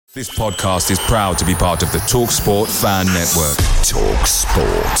This podcast is proud to be part of the TalkSport Fan Network.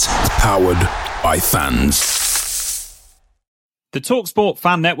 TalkSport. Powered by fans. The TalkSport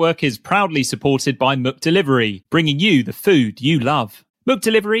Fan Network is proudly supported by McDelivery, bringing you the food you love.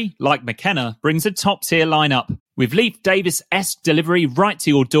 McDelivery, like McKenna, brings a top-tier lineup. With Leif Davis-esque delivery right to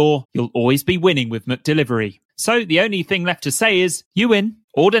your door, you'll always be winning with McDelivery. So the only thing left to say is, you win.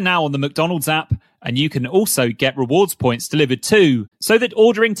 Order now on the McDonald's app, and you can also get rewards points delivered too, so that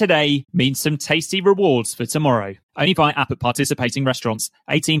ordering today means some tasty rewards for tomorrow. Only via app at participating restaurants.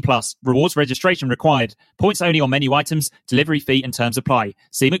 18 plus. Rewards registration required. Points only on menu items. Delivery fee and terms apply.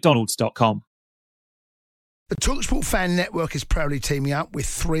 See mcdonalds.com. The TalkSport Fan Network is proudly teaming up with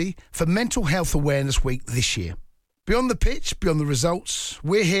 3 for Mental Health Awareness Week this year. Beyond the pitch, beyond the results,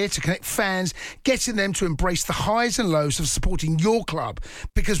 we're here to connect fans, getting them to embrace the highs and lows of supporting your club,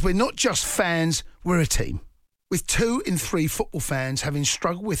 because we're not just fans, we're a team. With 2 in 3 football fans having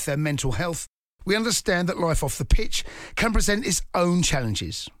struggled with their mental health, we understand that life off the pitch can present its own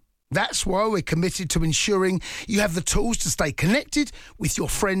challenges. That's why we're committed to ensuring you have the tools to stay connected with your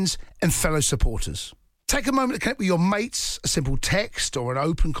friends and fellow supporters. Take a moment to connect with your mates. A simple text or an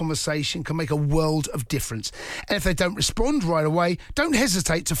open conversation can make a world of difference. And if they don't respond right away, don't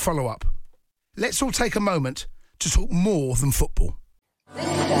hesitate to follow up. Let's all take a moment to talk more than football. Please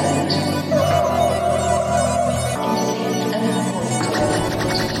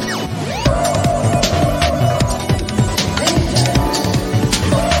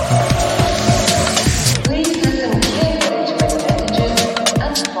listen carefully to any messages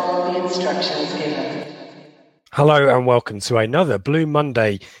and follow the instructions given. Hello and welcome to another Blue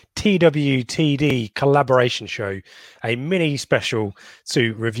Monday TWTD collaboration show, a mini special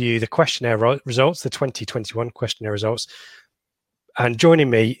to review the questionnaire results, the 2021 questionnaire results. And joining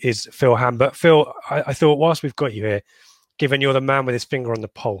me is Phil Hambert. Phil, I thought whilst we've got you here, given you're the man with his finger on the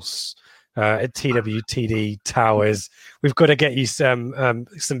pulse at TWTD Towers, we've got to get you some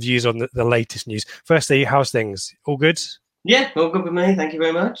views on the latest news. Firstly, how's things? All good? Yeah, all good with me. Thank you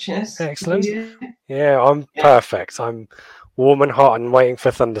very much. Yes. Excellent. Yeah, I'm perfect. I'm warm and hot and waiting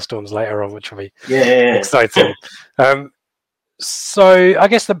for thunderstorms later on, which will be exciting. So I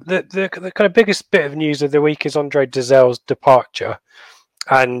guess the kind of biggest bit of news of the week is Andre Dazzel's departure.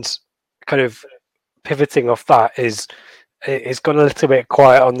 And kind of pivoting off that is it's gone a little bit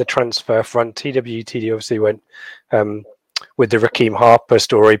quiet on the transfer front. TWTD obviously went with the Raheem Harper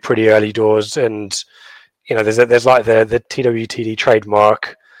story pretty early doors, and you know, there's like the TWTD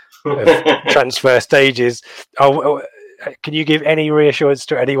trademark of transfer stages. Can you give any reassurance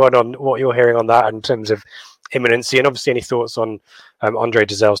to anyone on what you're hearing on that in terms of imminency, and obviously any thoughts on Andre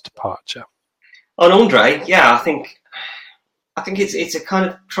Dazzel's departure? On Andre, yeah, I think it's a kind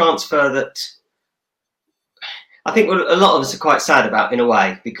of transfer that I think a lot of us are quite sad about in a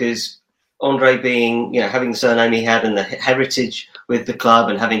way, because Andre being, having the surname he had and the heritage with the club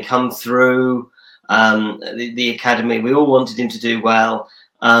and having come through the academy, we all wanted him to do well.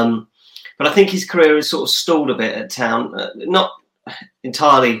 But I think his career has sort of stalled a bit at Town, not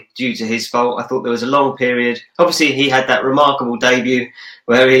entirely due to his fault. I thought there was a long period. Obviously, he had that remarkable debut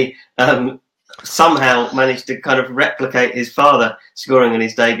where he somehow managed to kind of replicate his father scoring on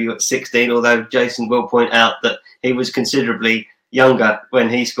his debut at 16, although Jason will point out that he was considerably younger when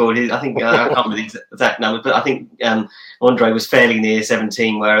he scored his. I think, I can't remember the exact number, but I think Andre was fairly near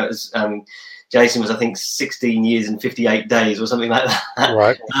 17, whereas Jason was, I think, 16 years and 58 days or something like that.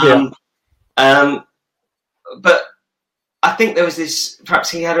 Right. But I think there was this, perhaps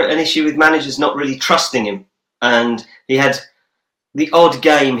he had an issue with managers not really trusting him. And he had the odd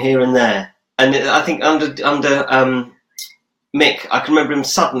game here and there. And I think under Mick, I can remember him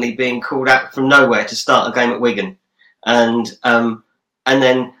suddenly being called out from nowhere to start a game at Wigan. And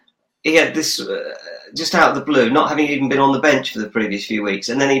then he had this... just out of the blue, not having even been on the bench for the previous few weeks.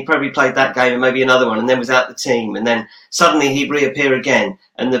 And then he probably played that game and maybe another one, and then was out the team. And then suddenly he'd reappear again,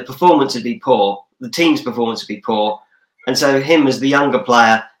 and the performance would be poor. The team's performance would be poor. And so him as the younger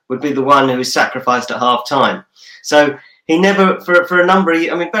player would be the one who was sacrificed at half time. So he never, for a number of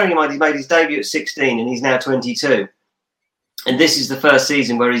years, bearing in mind he made his debut at 16 and he's now 22. And this is the first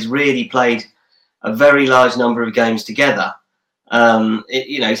season where he's really played a very large number of games together.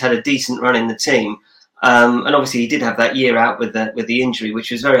 He's had a decent run in the team. And obviously he did have that year out with the injury, which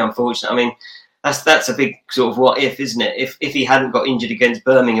was very unfortunate. That's a big sort of what if, isn't it? If he hadn't got injured against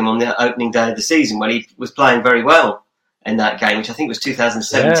Birmingham on the opening day of the season when he was playing very well in that game, which I think was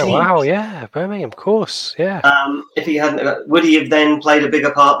 2017. Yeah, wow, yeah, Birmingham, of course, yeah. If he hadn't, would he have then played a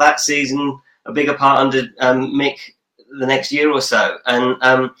bigger part that season, a bigger part under Mick the next year or so,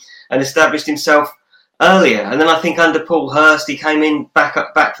 and established himself earlier. And then I think under Paul Hurst, he came in back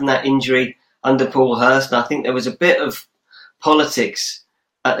from that injury under Paul Hurst. And I think there was a bit of politics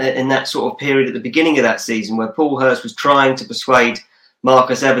in that sort of period at the beginning of that season where Paul Hurst was trying to persuade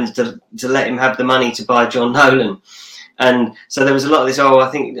Marcus Evans to let him have the money to buy John Nolan. And so there was a lot of this, I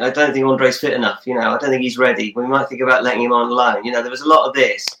don't think Andre's fit enough, I don't think he's ready. We might think about letting him on loan. There was a lot of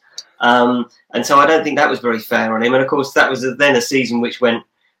this. And so I don't think that was very fair on him. And of course, that was then a season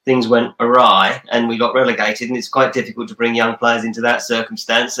things went awry and we got relegated, and it's quite difficult to bring young players into that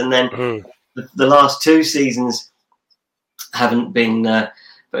circumstance. And then the last 2 seasons haven't been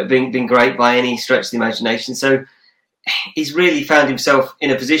great by any stretch of the imagination. So he's really found himself in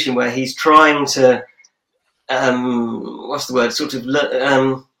a position where he's trying to,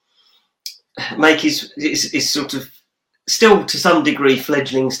 make his sort of still to some degree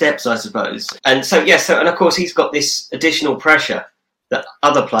fledgling steps, I suppose. And so, and of course he's got this additional pressure that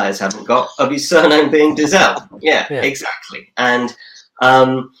other players haven't got of his surname being Dizelle. Yeah, exactly. And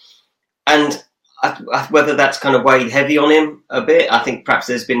whether that's kind of weighed heavy on him a bit, I think perhaps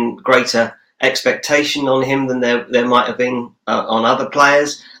there's been greater expectation on him than there might have been on other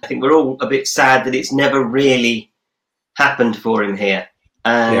players. I think we're all a bit sad that it's never really happened for him here.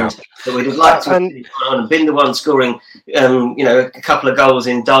 And that we'd have liked to have gone on and been the one scoring, a couple of goals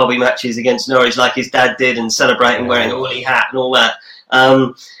in derby matches against Norwich like his dad did, and celebrating wearing a woolly hat and all that.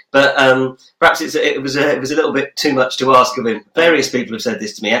 But perhaps it was a little bit too much to ask of him. Various people have said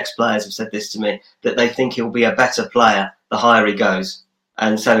this to me, ex-players have said this to me, that they think he'll be a better player the higher he goes.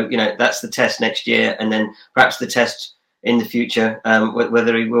 And so, that's the test next year, and then perhaps the test in the future,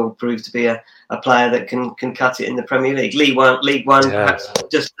 whether he will prove to be a player that can cut it in the Premier League. League One perhaps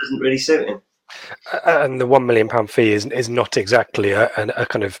just doesn't really suit him. And the £1 million fee is not exactly a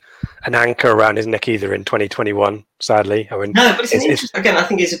kind of an anchor around his neck either in 2021, sadly. No, but again, I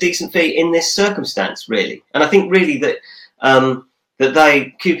think it's a decent fee in this circumstance, really. And I think really that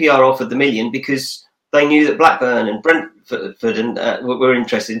QPR offered the $1 million because they knew that Blackburn and Brentford and were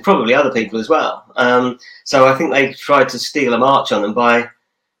interested, and probably other people as well. So I think they tried to steal a march on them by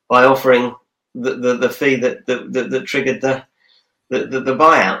offering the fee that triggered the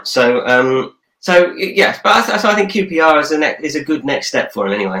buyout. But I think QPR is a good next step for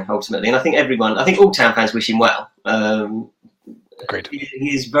him anyway, ultimately. And I think all Town fans wish him well. Agreed.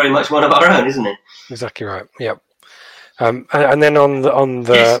 He is very much one of our own, isn't he? Exactly right. Yep. And then on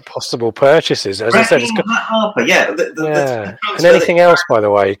the possible purchases, as I said, it's Harper, and anything else, by the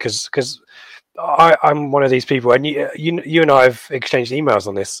way, because I'm one of these people, and you and I have exchanged emails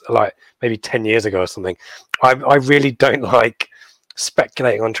on this, like maybe 10 years ago or something. I really don't like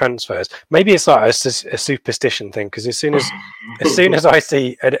speculating on transfers. Maybe it's like a superstition thing, because as soon as I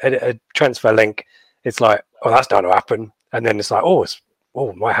see a transfer link, it's like, oh, that's not going to happen, and then it's like,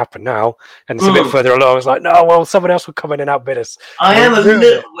 it might happen now, and it's a bit further along. It's like, no, well, someone else will come in and outbid us. I am a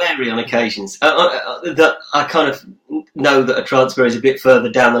little wary on occasions that I kind of know that a transfer is a bit further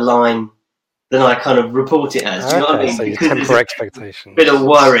down the line than I kind of report it as. Do you know what I mean? So you temper expectations. Bit of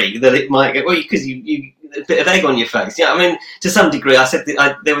worry that it might get because you a bit of egg on your face. Yeah, I mean, to some degree, I said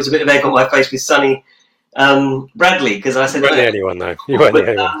there was a bit of egg on my face with Sonny Bradley, because I said, you weren't the only one, though. You weren't the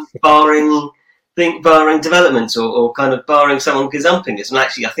only one. Barring developments or kind of barring someone gazumping us. And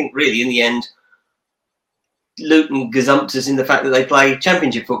actually, I think really in the end, Luton gazumped us in the fact that they play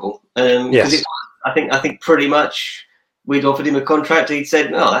Championship football. Yes. I think pretty much we'd offered him a contract. He'd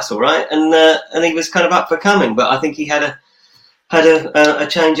said, "Oh, that's all right," and he was kind of up for coming. But I think he had a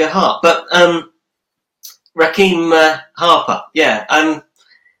change of heart. But Raheem Harper,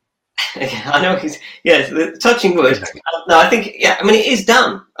 I know touching wood. No, I think, it is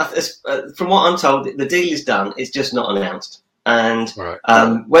done. From what I'm told, the deal is done. It's just not announced. And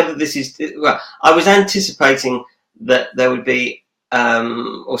whether this is... Well, I was anticipating that there would be...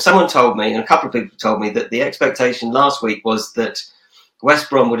 or someone told me, and a couple of people told me, that the expectation last week was that West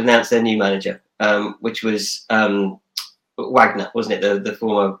Brom would announce their new manager, which was Wagner, wasn't it? The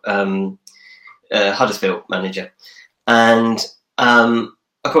former Huddersfield manager. And, of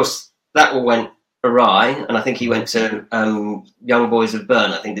course... that all went awry, and I think he went to Young Boys of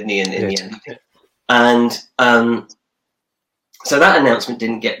Bern, I think, didn't he, in the end? And so that announcement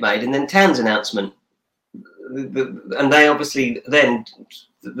didn't get made, and then Town's announcement, and they obviously then,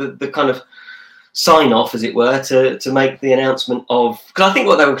 the kind of sign-off, as it were, to make the announcement of... Because I think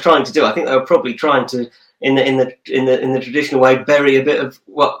what they were trying to do, I think they were probably trying to, in the traditional way, bury a bit of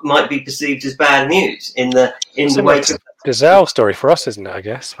what might be perceived as bad news in the wake of Dizelle story for us, isn't it? I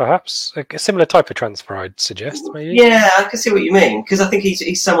guess perhaps a similar type of transfer, I'd suggest. Maybe. Yeah, I can see what you mean, because I think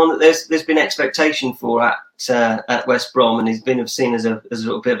he's someone that there's been expectation for at West Brom, and he's been seen as a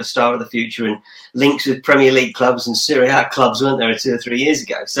little bit of a star of the future, and links with Premier League clubs and Serie A clubs, weren't there 2 or 3 years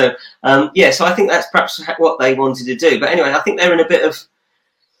ago? So so I think that's perhaps what they wanted to do. But anyway, I think they're in a bit of.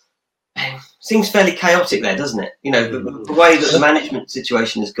 Seems fairly chaotic there, doesn't it? The way that the management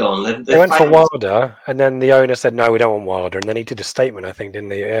situation has gone. They went for Wilder, and then the owner said, no, we don't want Wilder. And then he did a statement, I think, didn't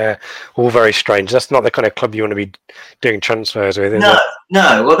they? Yeah, all very strange. That's not the kind of club you want to be doing transfers with, is it?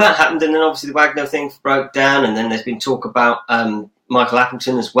 No. Well, that happened, and then obviously the Wagner thing broke down, and then there's been talk about Michael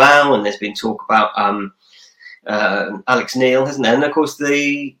Appleton as well, and there's been talk about Alex Neil, hasn't there? And of course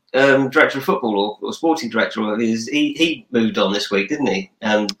the director of football or sporting director of his, he moved on this week, didn't he?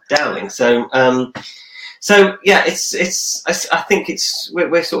 Dowling. So yeah, I think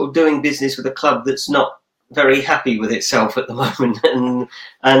we're sort of doing business with a club that's not very happy with itself at the moment,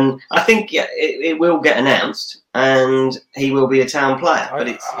 and I think it will get announced, and he will be a town player. But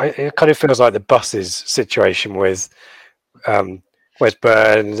it kind of feels like the buses situation with Wes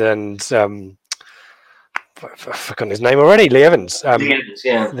Burns and. I've forgotten his name already, Lee Evans. Lee Evans,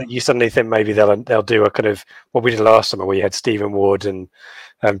 yeah. You suddenly think maybe they'll do a kind of what we did last summer, where you had Stephen Ward and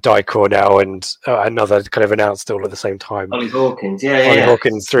Di Cornell and another kind of announced all at the same time. Ollie Hawkins,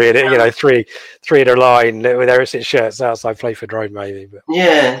 Hawkins, three in a line with Eric's shirts outside Playford Road, maybe. But.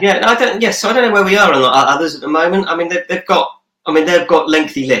 Yeah. I don't know where we are on others at the moment. I mean, they've got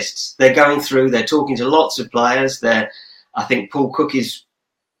lengthy lists. They're going through. They're talking to lots of players. I think Paul Cook is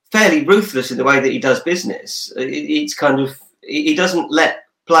fairly ruthless in the way that he does business. It's kind of, he doesn't let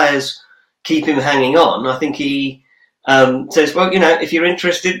players keep him hanging on. I think he says, well, if you're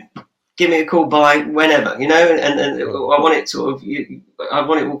interested, give me a call by whenever, and I want it I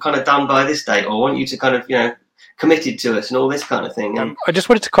want it all kind of done by this date, or I want you to kind of, committed to us and all this kind of thing. I just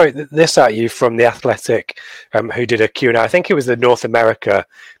wanted to quote this at you from The Athletic, who did a Q&A. I think it was the North America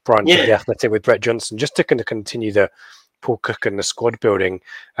branch of The Athletic with Brett Johnson, just to kind of continue the Paul Cook and the squad building.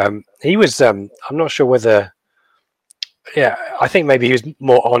 He was, I'm not sure whether, I think maybe he was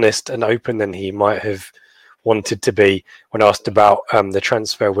more honest and open than he might have wanted to be when asked about the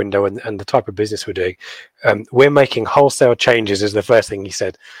transfer window and the type of business we're doing. We're making wholesale changes, is the first thing he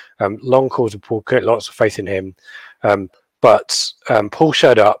said. Long calls with Paul Cook, lots of faith in him. But Paul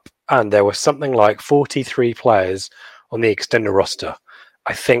showed up and there was something like 43 players on the extended roster.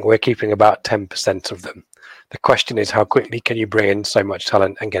 I think we're keeping about 10% of them. The question is, how quickly can you bring in so much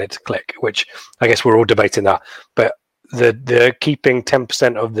talent and get it to click? Which I guess we're all debating that. But the keeping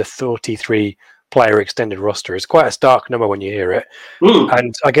 10% of the 33 player extended roster is quite a stark number when you hear it.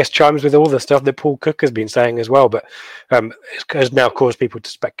 And I guess chimes with all the stuff that Paul Cook has been saying as well. But it has now caused people to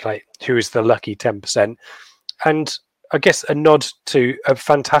speculate who is the lucky 10%. And I guess a nod to a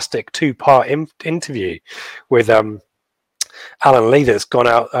fantastic 2-part interview with Alan Lee that's gone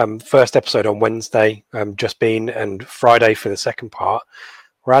out, first episode on Wednesday, just been, and Friday for the second part,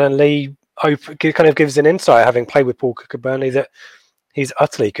 where Alan Lee kind of gives an insight, having played with Paul Cook at Burnley, that he's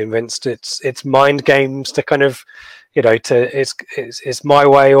utterly convinced it's mind games to kind of, it's my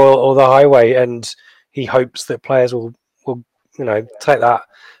way or the highway, and he hopes that players will take that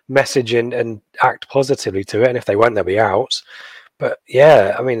message in and act positively to it, and if they won't, they'll be out. But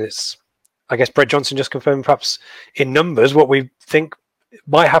yeah, I mean, I guess Brett Johnson just confirmed perhaps in numbers what we think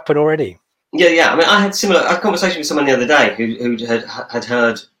might happen already. Yeah. I mean, I had a conversation with someone the other day who had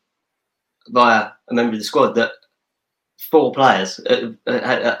heard via a member of the squad that 4 players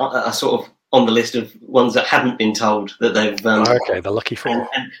are sort of on the list of ones that haven't been told that they've. Okay, the lucky 4.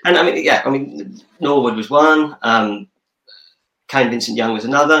 And I mean, Norwood was one. Kane Vincent-Young was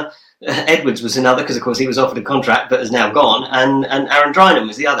another. Edwards was another, because of course he was offered a contract but has now gone, and Aaron Drynan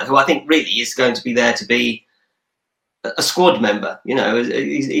was the other, who I think really is going to be there to be a squad member.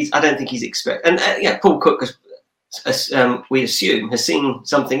 I don't think he's expected. And Paul Cook, we assume, has seen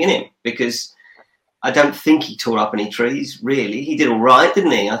something in him, because I don't think he tore up any trees. Really, he did all right,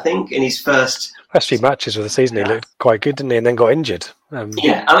 didn't he? I think in his first few matches of the season, he looked quite good, didn't he? And then got injured. I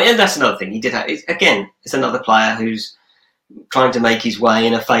mean, and that's another thing he did. It's another player who's trying to make his way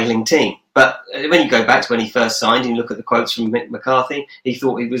in a failing team. But when you go back to when he first signed and you look at the quotes from Mick McCarthy, he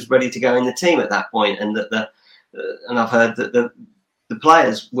thought he was ready to go in the team at that point, and and I've heard that the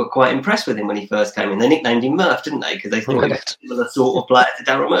players were quite impressed with him when he first came in. They nicknamed him Murph, didn't they? Because they thought he was a similar sort of player to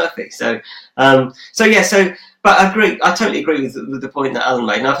Daryl Murphy. But I agree. I totally agree with the point that Alan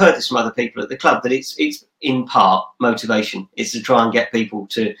made, and I've heard this from other people at the club, that it's in part motivation. It's to try and get people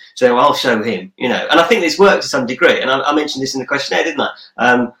to say, well, I'll show him, And I think this worked to some degree. And I mentioned this in the questionnaire, didn't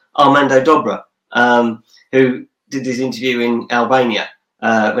I? Armando Dobra, who did his interview in Albania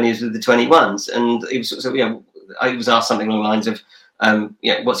when he was with the 21s, and he was sort of, he was asked something along the lines of,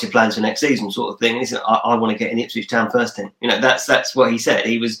 what's your plans for next season, sort of thing. And he said, I want to get in Ipswich Town first team. That's what he said.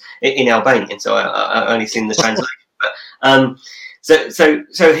 He was in Albanian, so I only seen the translation. But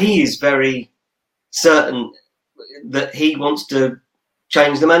so he is very certain that he wants to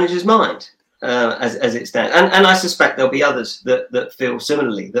change the manager's mind as it stands. And I suspect there'll be others that feel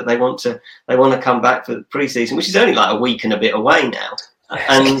similarly, that they want to come back for the pre-season, which is only like a week and a bit away now.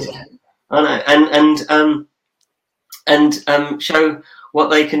 And I know, and show what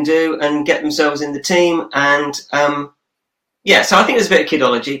they can do and get themselves in the team. And so I think there's a bit of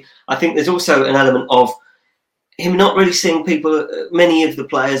kidology. I think there's also an element of him not really seeing many of the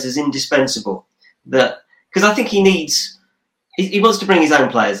players as indispensable. Because I think he wants to bring his own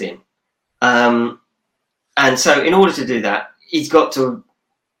players in. And so in order to do that, he's got to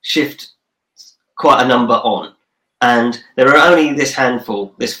shift quite a number on. And there are only this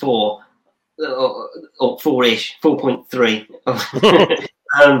handful, this 4 or 4-ish, 4.3.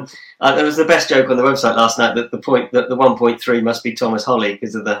 There was the best joke on the website last night that the 1.3 must be Thomas Holly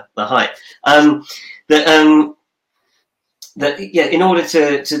because of the height. In order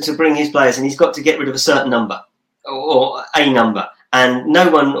to bring his players in, he's got to get rid of a certain number or a number, and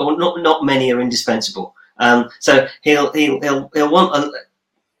no one or not many are indispensable. So he'll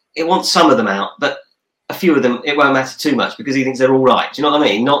want some of them out, but a few of them it won't matter too much because he thinks they're all right. Do you know what I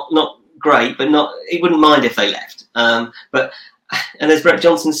mean? Not great, but he wouldn't mind if they left. But as Brett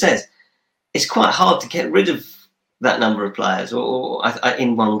Johnson says, it's quite hard to get rid of that number of players, or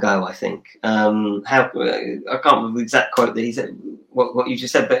in one go. I think. I can't remember the exact quote that he said. What you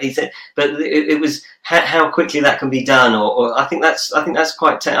just said, but he said, but it was how quickly that can be done. Or I think that's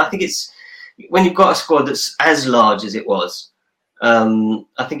quite. I think it's when you've got a squad that's as large as it was.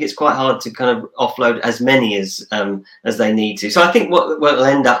 I think it's quite hard to kind of offload as many as they need to. So I think what we'll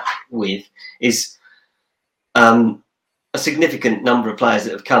end up with is a significant number of players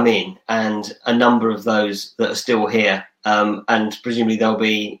that have come in and a number of those that are still here. And presumably there'll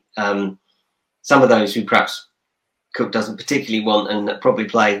be some of those who perhaps Cook doesn't particularly want and probably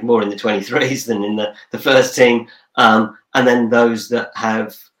play more in the 23s than in the first team. And then those that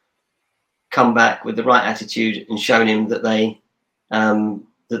have come back with the right attitude and shown him that they've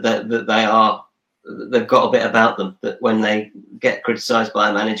got a bit about them, that when they get criticised by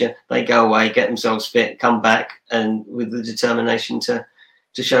a manager, they go away, get themselves fit, come back, and with the determination to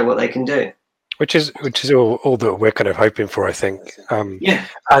show what they can do. Which is all that we're kind of hoping for, I think. And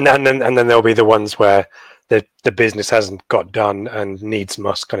then there'll be the ones where the business hasn't got done and needs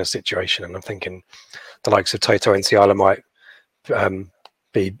must kind of situation. And I'm thinking the likes of Toto and Ciala might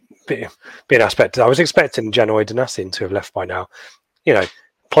be an aspect. I was expecting Janoy Danassian to have left by now.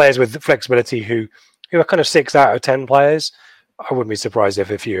 Players with flexibility who are kind of 6 out of 10 players. I wouldn't be surprised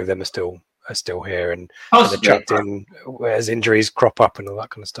if a few of them are still here and they're trapped in as injuries crop up and all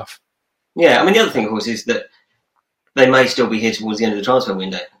that kind of stuff. Yeah, I mean the other thing, of course, is that they may still be here towards the end of the transfer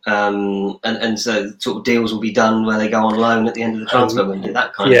window, and so sort of deals will be done where they go on loan at the end of the transfer window.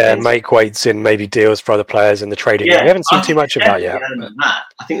 That kind of thing. Make weights in maybe deals for other players in the trading. Yeah, we haven't seen too much of that yet.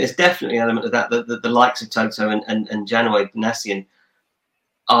 I think there's definitely an element of that. The likes of Toto and Janoy Danassian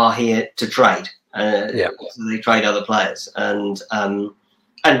are here to trade. So they trade other players, and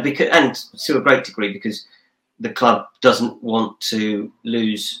to a great degree because the club doesn't want to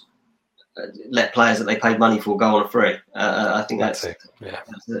let players that they paid money for go on a free. I think that's a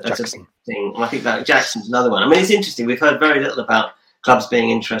thing. And I think that Jackson's another one. I mean, it's interesting. We've heard very little about clubs being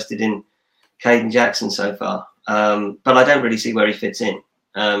interested in Caden Jackson so far, but I don't really see where he fits in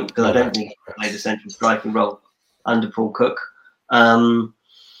because I don't think he played a central striking role under Paul Cook. And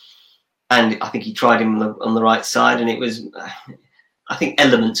I think he tried him on the right side, and it was. I think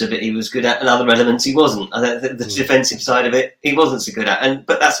elements of it he was good at, and other elements he wasn't. The defensive side of it he wasn't so good at,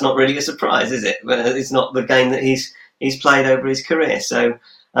 but that's not really a surprise, is it? It's not the game that he's played over his career. So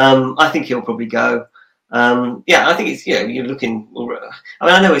I think he'll probably go. I think it's you're looking. I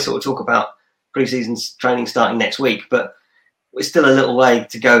mean, I know we sort of talk about pre-season training starting next week, but we're still a little way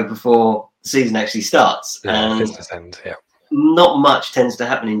to go before the season actually starts. Business end, Not much tends to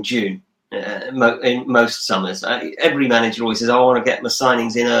happen in June. In most summers, every manager always says, "I want to get my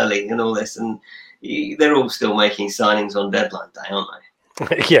signings in early" and all this, and they're all still making signings on deadline day, aren't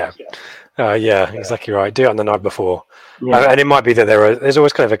they? Exactly right. Do it on the night before, and it might be that there's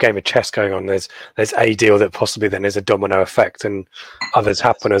always kind of a game of chess going on. There's a deal that possibly then is a domino effect, and others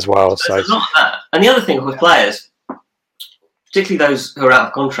happen as well. So there's a lot of that. And the other thing with players, particularly those who are out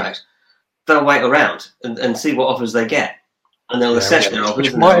of contract, they'll wait around and see what offers they get. and they'll assess their offers.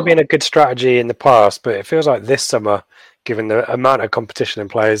 Which might have been a good strategy in the past, but it feels like this summer, given the amount of competition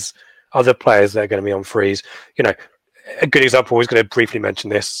and other players that are going to be on frees, a good example, I was going to briefly mention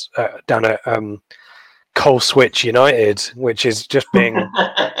this, down at Coleswich United, which is just being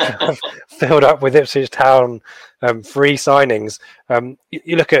filled up with Ipswich Town free signings.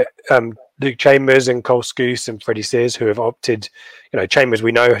 You look at Luke Chambers and Cole Scouse and Freddie Sears, who have opted. Chambers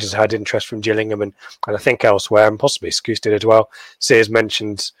we know has had interest from Gillingham and I think elsewhere, and possibly Scouse did as well. Sears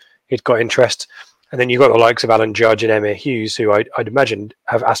mentioned he'd got interest, and then you've got the likes of Alan Judge and Emma Hughes, who I'd imagine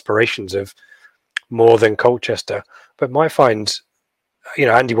have aspirations of more than Colchester, but might find.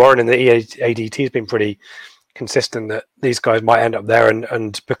 Andy Warren and the ADT has been pretty consistent that these guys might end up there,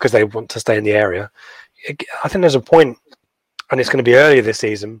 and because they want to stay in the area. I think there's a point, and it's going to be earlier this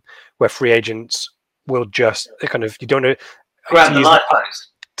season, where free agents will just you don't know. Grab the light post.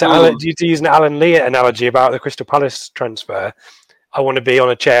 To use an Alan Lee analogy about the Crystal Palace transfer, I want to be on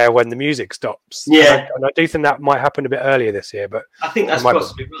a chair when the music stops. Yeah, and I do think that might happen a bit earlier this year, but I think that's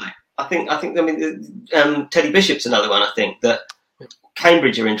possibly right. I think. Teddy Bishop's another one. I think that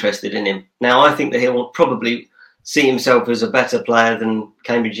Cambridge are interested in him. Now, I think that he'll probably see himself as a better player than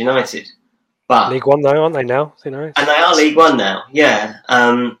Cambridge United. But League One, though, aren't they now? And they are League One now, yeah.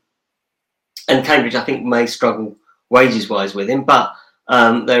 And Cambridge, I think, may struggle wages-wise with him, but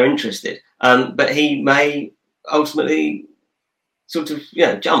they're interested. But he may ultimately sort of,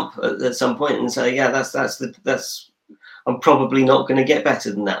 jump at some point and say, that's I'm probably not going to get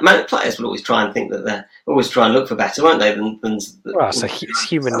better than that. Players will always try and think that they're always try and look for better, won't they? It's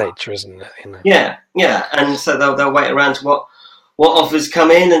human nature, isn't it? Yeah, and so they'll wait around to what offers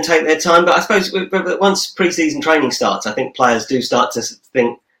come in and take their time. But I suppose once pre-season training starts, I think players do start to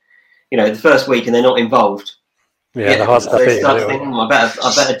think, the first week and they're not involved. Yeah, the hard stuff. They start to think, I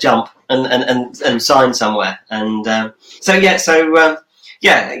better jump and sign somewhere. And and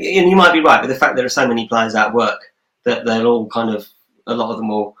you might be right with the fact there are so many players out of work that they'll all a lot of them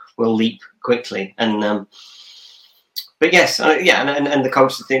will leap quickly. And but yes, and the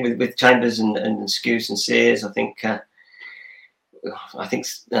Colchester thing with Chambers and Scouse and Sears, I think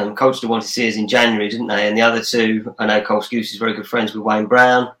Colchester wanted Sears in January, didn't they? And the other two, I know Cole Scouse is very good friends with Wayne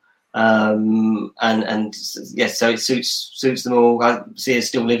Brown, and yes, so it suits them all. Sears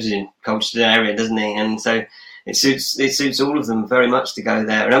still lives in Colchester area, doesn't he? And so it suits all of them very much to go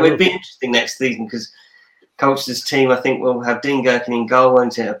there. And it would be interesting next season because Colchester's team, I think, will have Dean Gerken in goal,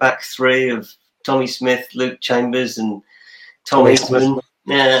 won't it? A back three of Tommy Smith, Luke Chambers, and Tom Eastman.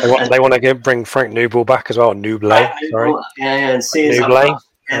 Yeah, they want to bring Frank Newble back as well. Newbley, sorry. And Sears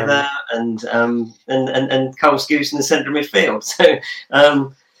together, and Cole Scouse in the centre of midfield. So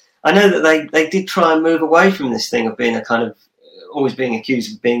I know that they did try and move away from this thing of being a kind of always being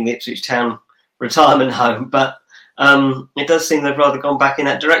accused of being the Ipswich Town retirement home, but it does seem they've rather gone back in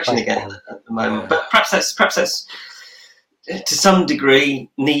that direction again at the moment. But perhaps that's to some degree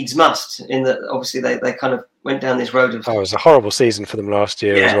needs must, in that obviously they kind of went down this road of. Oh, it was a horrible season for them last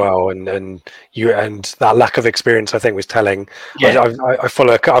year as well, and that lack of experience I think was telling. Yeah. I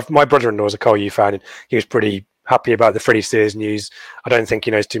follow my brother-in-law is a Cole U fan, and he was pretty happy about the Freddie Sears news. I don't think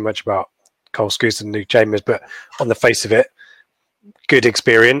he knows too much about Cole Scouse and Luke Chambers, but on the face of it, good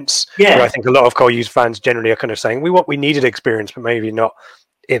experience. Yeah, but I think a lot of Cole U fans generally are kind of saying we needed experience, but maybe not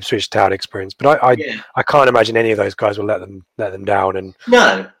Ipswich Town experience. But I can't imagine any of those guys will let them down. And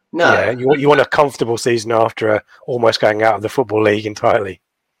no. Yeah, you want a comfortable season after almost going out of the Football League entirely.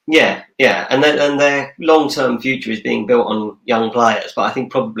 Yeah, and their long-term future is being built on young players, but I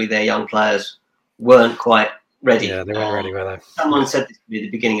think probably their young players weren't quite ready. Yeah, they weren't ready, were they? Someone said this to me at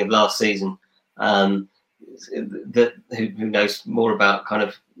the beginning of last season. That who knows more about kind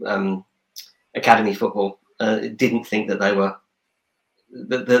of academy football didn't think that they were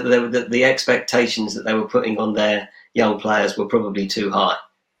the expectations that they were putting on their young players were probably too high.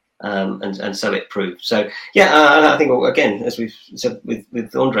 And so it proved. So I think again, as we've said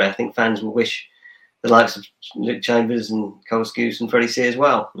with Andre, I think fans will wish the likes of Luke Chambers and Cole Scouse and Freddie Sears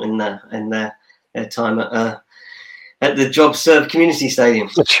well in their time at the JobServe Community Stadium.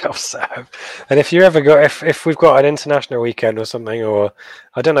 The JobServe. And if you ever if we've got an international weekend or something, or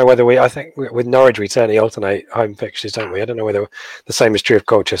I don't know whether I think with Norwich we certainly alternate home fixtures, don't we? I don't know whether the same is true of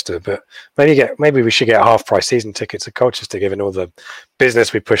Colchester, but maybe we should get half-price season tickets at Colchester, given all the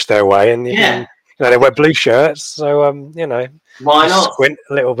business we push their way. And they wear blue shirts, so why not squint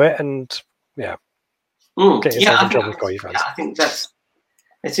a little bit and get yourself in trouble with fans. I think that's.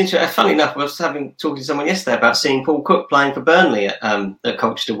 It's interesting. Funny enough, I was talking to someone yesterday about seeing Paul Cook playing for Burnley at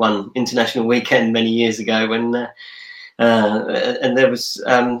Colchester one international weekend many years ago when and there was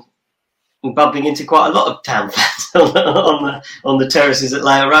bumping into quite a lot of town fans on the terraces at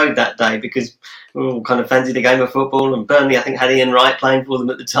Layer Road that day, because we all kind of fancied a game of football, and Burnley, I think, had Ian Wright playing for them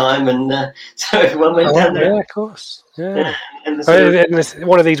at the time, and so everyone went down there. Yeah, of course. Yeah. And It's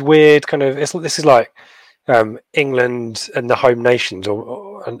one of these weird kind of. This is like England and the home nations,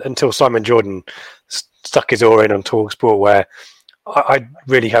 or until Simon Jordan stuck his oar in on TalkSport, where I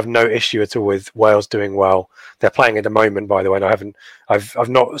really have no issue at all with Wales doing well. They're playing at the moment, by the way, and I've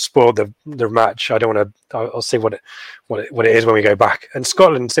not spoiled the match. I don't want to. I'll see what it is when we go back. And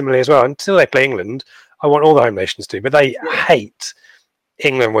Scotland similarly as well. Until they play England, I want all the home nations to, but they hate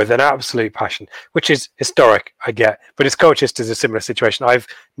England with an absolute passion, which is historic. I get, but it's Colchester's a similar situation. I've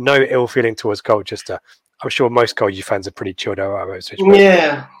no ill feeling towards Colchester. I'm sure most Colchester fans are pretty chilled out about Ipswich.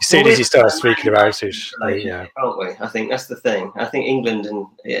 Yeah. As soon as you start speaking about Ipswich, aren't we? I think that's the thing. I think England and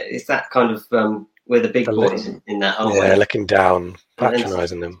it's that kind of we're the big boys in that, aren't we? Yeah, looking down,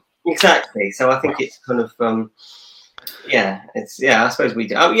 patronising them. Exactly. So I think it's kind of I suppose we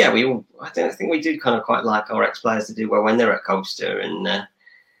do. Oh yeah, we all. I think we do kind of quite like our ex-players to do well when they're at Colchester, and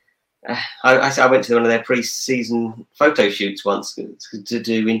I went to one of their pre-season photo shoots once to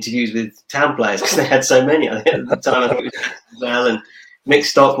do interviews with town players because they had so many. I think at the time, I think it was Bell and Mick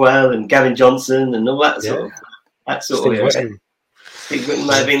Stockwell and Gavin Johnson and all that sort of. Steve Whitten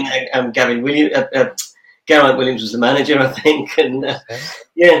may have been Gavin Williams. Geraint Williams was the manager, I think, and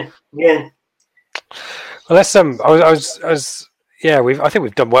yeah. Well, let's I think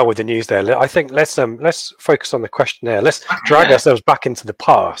we've done well with the news there. I think let's focus on the questionnaire. Let's drag ourselves back into the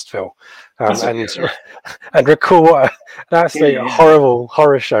past, Phil, and recall what an absolutely horrible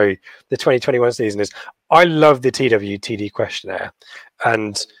horror show the 2021 season is. I love the TWTD questionnaire,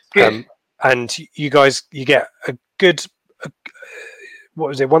 and you guys get a good. What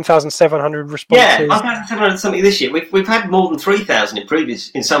was it? 1,700 responses. Yeah, 1,700 something this year. We've had more than 3,000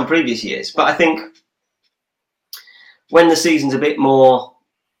 in some previous years, but I think when the season's a bit more,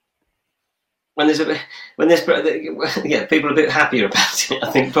 people are a bit happier about it.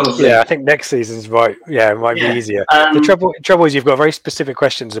 I think probably. Yeah, I think next season's might be easier. The trouble is you've got very specific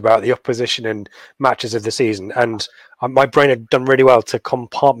questions about the opposition and matches of the season, and my brain had done really well to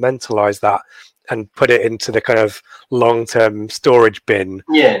compartmentalize that and put it into the kind of long-term storage bin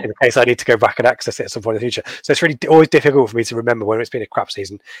in case I need to go back and access it at some point in the future. So it's really always difficult for me to remember when it's been a crap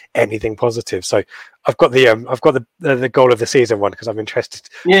season anything positive. So I've got the goal of the season one because I'm interested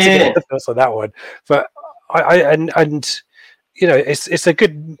to get the thoughts on that one. But it's a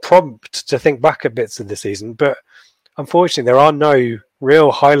good prompt to think back at bits of the season, but unfortunately there are no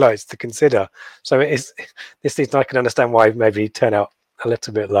real highlights to consider. So this season I can understand why maybe turn out a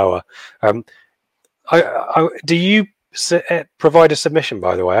little bit lower. Do you provide a submission,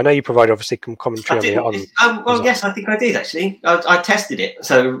 by the way? I know you provide obviously commentary on. Yes, I think I did actually. I tested it,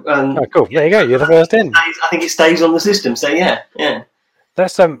 so. Cool. There you go. You're the first in. I think it stays on the system. So yeah.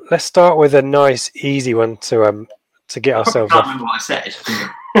 Let's start with a nice, easy one to get ourselves. I can't remember what I said.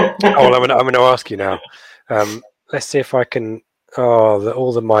 Well, I'm going to ask you now. Let's see if I can.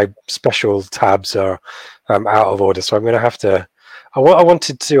 My special tabs are out of order, so I'm going to have to. I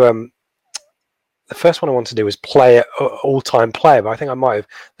wanted to. The first one I want to do was play all-time player, but I think I might have.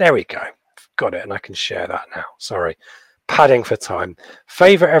 There we go. Got it, and I can share that now. Sorry. Padding for time.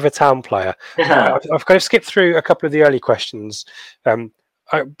 Favourite ever town player? I've kind of skipped through a couple of the early questions,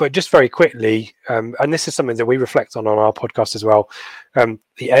 but just very quickly, and this is something that we reflect on our podcast as well,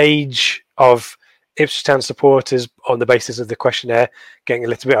 the age of Ipswich Town supporters on the basis of the questionnaire getting a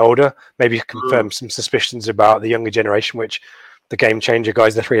little bit older, maybe confirm some suspicions about the younger generation, which the Game Changer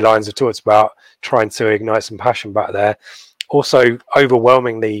guys, the Three Lions have talked about, trying to ignite some passion back there. Also,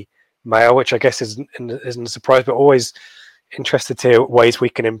 overwhelmingly male, which I guess isn't a surprise, but always interested to hear ways we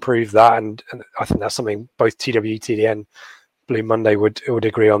can improve that. And I think that's something both TWTD and Blue Monday would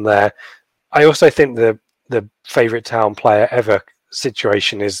agree on there. I also think the favourite town player ever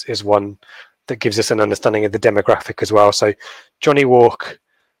situation is one that gives us an understanding of the demographic as well. So Johnny Walk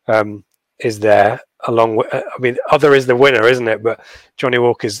is there. Along with, other is the winner, isn't it? But Johnny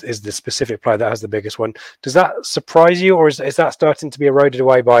Walk is the specific player that has the biggest one. Does that surprise you, or is that starting to be eroded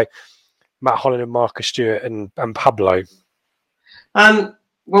away by Matt Holland and Marcus Stewart and Pablo? Well,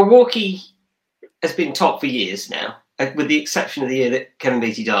 Walkie has been top for years now, with the exception of the year that Kevin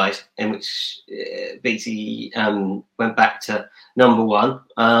Beattie died, in which Beattie went back to number one,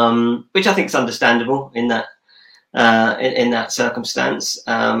 which I think is understandable in that circumstance.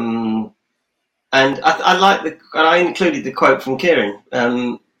 And I included the quote from Kieran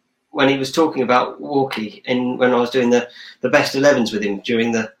when he was talking about Walkie when I was doing the best 11s with him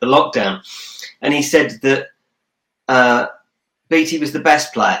during the lockdown. And he said that Beattie was the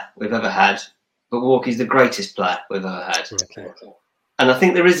best player we've ever had, but Walkie's the greatest player we've ever had. Okay. And I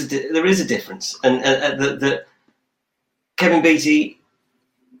think there is a difference, and that Kevin Beattie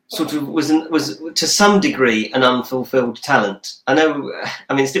sort of was to some degree an unfulfilled talent. I know,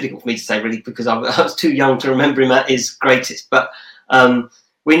 I mean, it's difficult for me to say really because I was too young to remember him at his greatest, but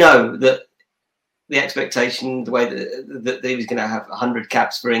we know that the expectation, the way that he was going to have 100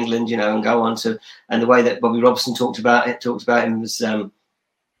 caps for England, you know, and go on to, and the way that Bobby Robson talked about him as the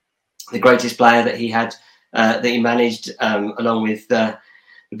greatest player that he had, that he managed, along with the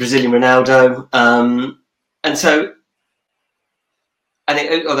Brazilian Ronaldo, and so.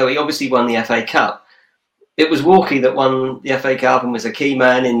 And although he obviously won the FA Cup, it was Walkie that won the FA Cup and was a key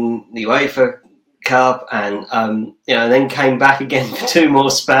man in the UEFA Cup, and then came back again for 2 more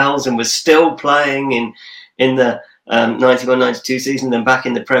spells and was still playing in the 91-92 season, then back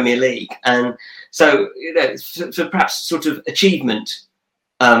in the Premier League. And so, so perhaps sort of achievement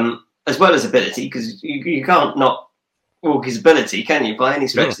as well as ability, because you can't not Walkie's ability, can you, by any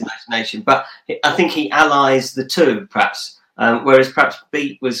stretch of the imagination? But I think he allies the two, perhaps. Whereas perhaps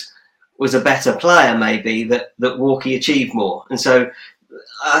Beat was a better player, maybe that Walkie achieved more, and so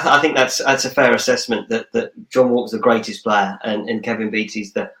I think that's a fair assessment that John Walker's the greatest player and Kevin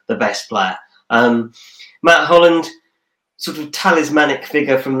Beattie's the best player. Matt Holland, sort of talismanic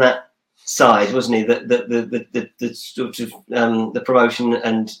figure from that side, wasn't he? The sort of the promotion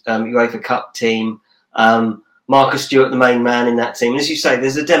and UEFA Cup team. Marcus Stewart, the main man in that team. And as you say,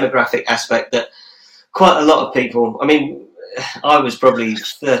 there's a demographic aspect that quite a lot of people. I mean, I was probably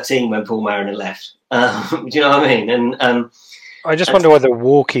 13 when Paul Mariner left. Do you know what I mean? And I just wonder whether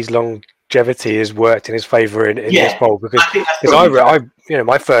Walkie's longevity has worked in his favour in this poll, because I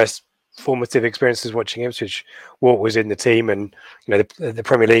my first formative experiences watching Ipswich, Walk was in the team, and the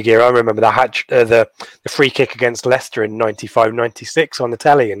Premier League era. I remember the free kick against Leicester in 95-96 on the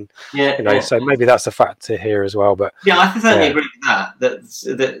telly, and so maybe that's a factor here as well. But I certainly agree with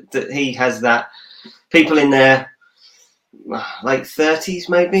that he has that. People in their late 30s,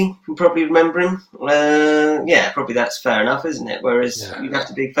 maybe, can probably remember him. Probably that's fair enough, isn't it? Whereas you'd have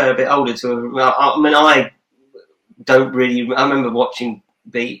to be a fair bit older to. I mean, I don't really. I remember watching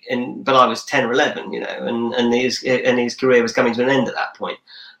Beat, but I was 10 or 11, and his career was coming to an end at that point.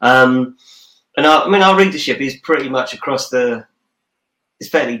 And our readership is pretty much across it's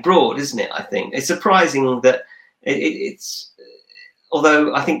fairly broad, isn't it? I think it's surprising that it's.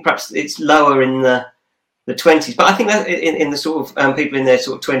 Although I think perhaps it's lower in the 20s, but I think that in the sort of people in their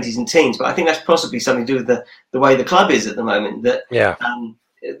sort of 20s and teens. But I think that's possibly something to do with the way the club is at the moment. That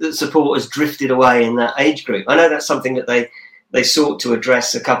the support has drifted away in that age group. I know that's something that they sought to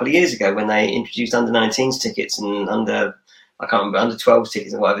address a couple of years ago when they introduced under 19s tickets and under 12s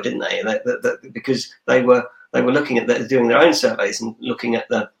tickets and whatever, didn't they? Because they were looking at doing their own surveys and looking at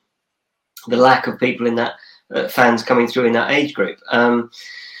the lack of people in that. Fans coming through in that age group. And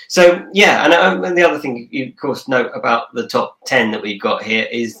the other thing you, of course, note about the top 10 that we've got here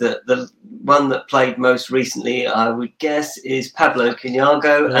is that the one that played most recently, I would guess, is Pablo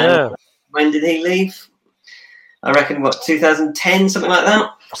Cunhago. Yeah. And when did he leave? I reckon, 2010, something like that?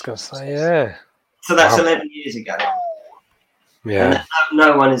 I was going to say, yeah. So that's 11 years ago. Yeah. And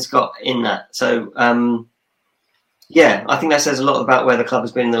no one has got in that. So, I think that says a lot about where the club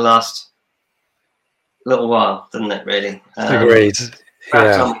has been in the last little while, doesn't it? Really, agreed.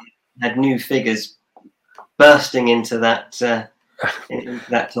 Had new figures bursting into that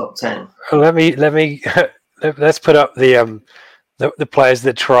top 10. Well, let's put up the players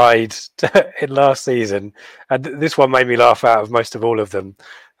that tried in last season, and this one made me laugh out of most of all of them.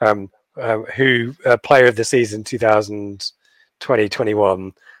 Who player of the season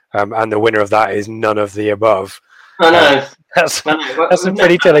 2020-21, and the winner of that is none of the above. I know. That's a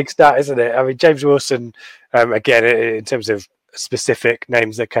pretty telling stat, isn't it? I mean, James Wilson, again, in terms of specific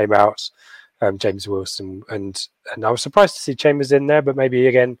names that came out, James Wilson, and I was surprised to see Chambers in there, but maybe,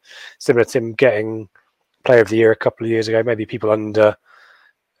 again, similar to him getting Player of the Year a couple of years ago, maybe people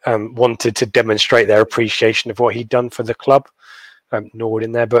wanted to demonstrate their appreciation of what he'd done for the club. Norwood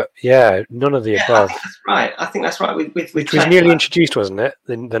in there, but none of the above. I think that's right. With which was newly introduced, wasn't it?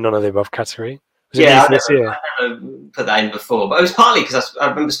 The none of the above category. I never put that in before, but it was partly because I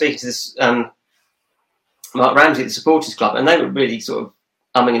remember speaking to this Mark Ramsey at the Supporters Club, and they were really sort of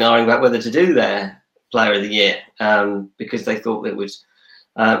umming and ahhing about whether to do their Player of the Year because they thought it was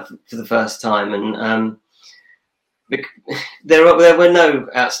for the first time, and there were no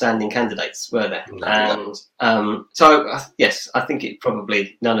outstanding candidates, were there? No. And yes, I think it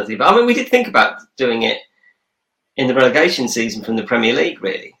probably none of the above. I mean, we did think about doing it in the relegation season from the Premier League,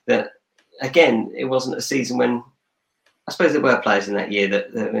 really. That again, it wasn't a season when I suppose there were players in that year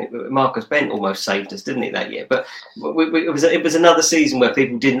that Marcus Bent almost saved us, didn't he, that year? But it was another season where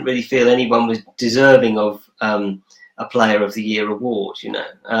people didn't really feel anyone was deserving of a Player of the Year award, you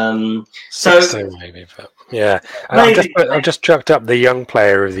know. So maybe, but yeah, I've just chucked up the Young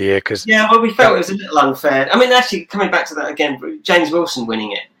Player of the Year because we felt it was a little unfair. I mean, actually, coming back to that again, James Wilson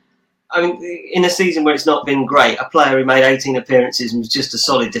winning it. I mean, in a season where it's not been great, a player who made 18 appearances and was just a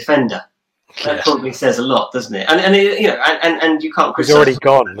solid defender. That probably says a lot, doesn't it? And you know, and you can't. He's already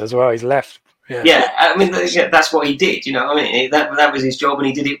gone as well. He's left. Yeah, I mean, that's what he did. You know, I mean, that was his job, and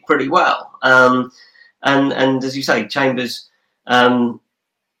he did it pretty well. And as you say, Chambers, I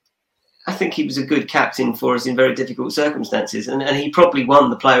think he was a good captain for us in very difficult circumstances, and he probably won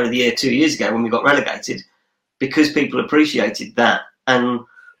the Player of the Year 2 years ago when we got relegated because people appreciated that, and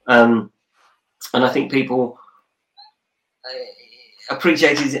I think people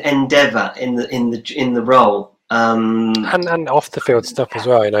appreciated his endeavour in the role, and off the field stuff as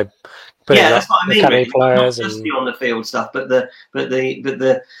well. You know, that's what I mean. Really. Players not just the on the field stuff, but the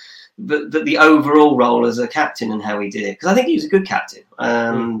overall role as a captain and how he did it. Because I think he was a good captain,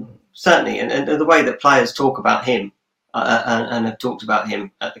 certainly, and the way that players talk about him and have talked about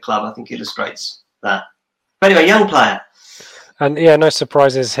him at the club, I think illustrates that. But anyway, young player, and no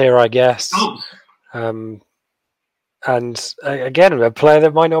surprises here, I guess. And again, a player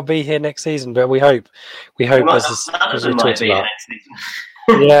that might not be here next season, but we hope as we talked about.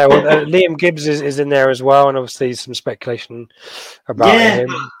 Yeah, well, Liam Gibbs is in there as well, and obviously some speculation about him.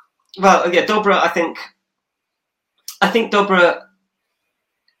 Well, yeah, Dobra. I think Dobra.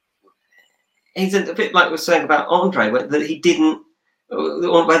 He's a bit like we were saying about Andre, that he didn't.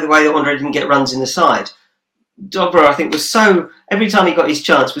 By the way, that Andre didn't get runs in the side. Dobra, I think, was so every time he got his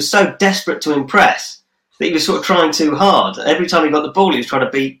chance, was so desperate to impress that he was sort of trying too hard. Every time he got the ball, he was trying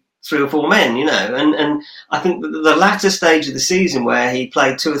to beat 3 or 4 men, you know. And I think the latter stage of the season where he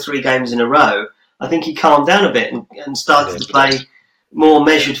played 2 or 3 games in a row, I think he calmed down a bit and started to play more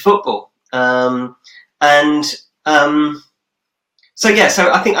measured football. So I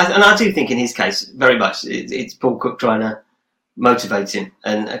do think in his case, very much, it's Paul Cook trying to motivate him,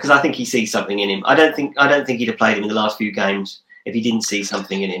 and because I think he sees something in him. I don't think he'd have played him in the last few games if he didn't see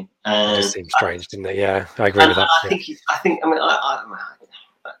something in him. It seems strange, didn't it? Yeah, I agree with that.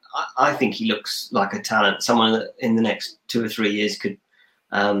 I think he looks like a talent, someone that in the next 2 or 3 years could,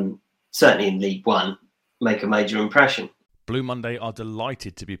 certainly in League One, make a major impression. Blue Monday are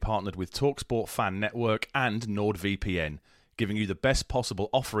delighted to be partnered with TalkSport Fan Network and NordVPN, giving you the best possible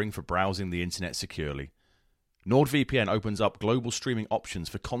offering for browsing the internet securely. NordVPN opens up global streaming options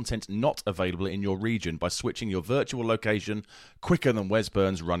for content not available in your region by switching your virtual location quicker than Wes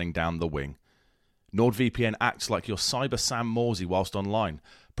Burns running down the wing. NordVPN acts like your cyber Sam Morsey whilst online,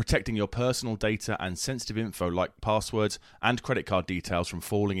 protecting your personal data and sensitive info like passwords and credit card details from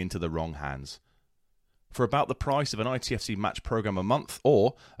falling into the wrong hands. For about the price of an ITFC match program a month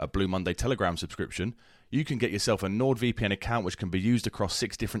or a Blue Monday Telegram subscription, you can get yourself a NordVPN account which can be used across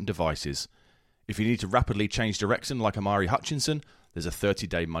 6 different devices. If you need to rapidly change direction like Amari Hutchinson, there's a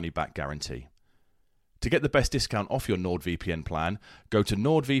 30-day money-back guarantee. To get the best discount off your NordVPN plan, go to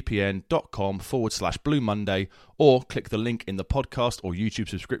nordvpn.com/Blue Monday or click the link in the podcast or YouTube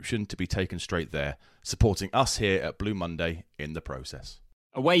subscription to be taken straight there, supporting us here at Blue Monday in the process.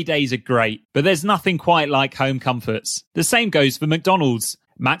 Away days are great, but there's nothing quite like home comforts. The same goes for McDonald's.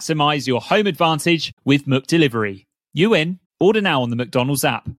 Maximise your home advantage with McDelivery. You in? Order now on the McDonald's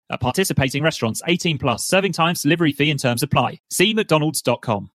app. At participating restaurants, 18 plus, serving times, delivery fee and terms apply. See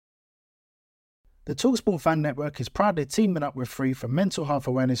mcdonalds.com. The TalkSport Fan Network is proudly teaming up with Free for Mental Health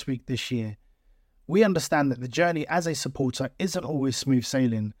Awareness Week this year. We understand that the journey as a supporter isn't always smooth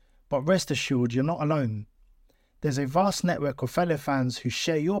sailing, but rest assured you're not alone. There's a vast network of fellow fans who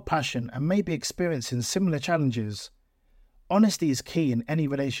share your passion and may be experiencing similar challenges. Honesty is key in any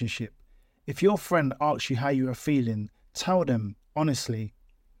relationship. If your friend asks you how you are feeling, tell them, honestly.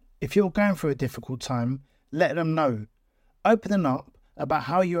 If you're going through a difficult time, let them know. Opening up about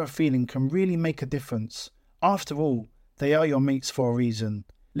how you are feeling can really make a difference. After all, they are your mates for a reason.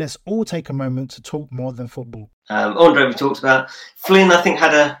 Let's all take a moment to talk more than football. Andre, we talked about. Flynn, I think,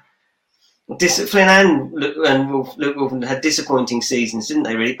 Flynn and Luke Wolfenden had disappointing seasons, didn't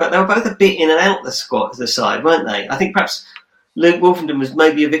they, really? But they were both a bit in and out the side, weren't they? I think perhaps Luke Wolfenden was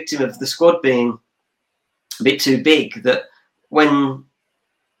maybe a victim of the squad being a bit too big, that when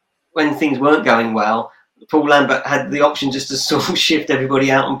things weren't going well, Paul Lambert had the option just to sort of shift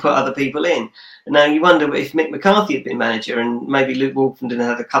everybody out and put other people in. And now you wonder if Mick McCarthy had been manager and maybe Luke Wolfenden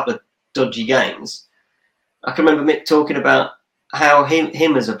had a couple of dodgy games. I can remember Mick talking about how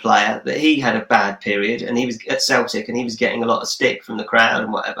him as a player, that he had a bad period and he was at Celtic and he was getting a lot of stick from the crowd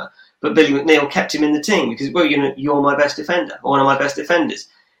and whatever. But Billy McNeil kept him in the team because, well, you're my best defender, or one of my best defenders.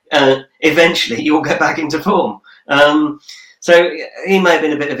 Eventually, you'll get back into form. So he may have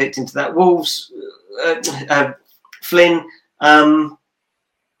been a bit of a victim to that. Wolves, Flynn, a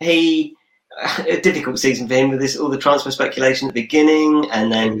difficult season for him with all the transfer speculation at the beginning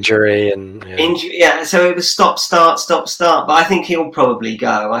and then injury. Yeah, so it was stop, start. But I think he'll probably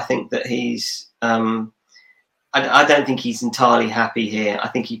go. I think that he's. I don't think he's entirely happy here. I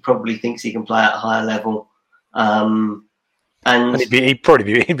think he probably thinks he can play at a higher level. And he'd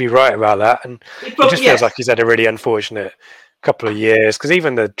be right about that. And it just feels like he's had a really unfortunate couple of years, because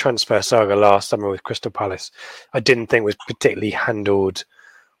even the transfer saga last summer with Crystal Palace, I didn't think was particularly handled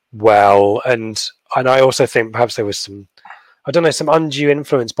well. And I also think perhaps there was some undue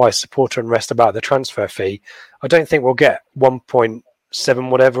influence by supporter unrest about the transfer fee. I don't think we'll get 1.7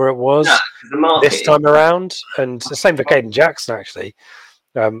 whatever it was this time around. And the same for Caden Jackson, actually.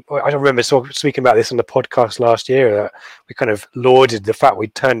 I remember speaking about this on the podcast last year, that we kind of lauded the fact we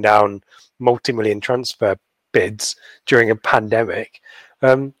turned down multi-million transfer bids during a pandemic.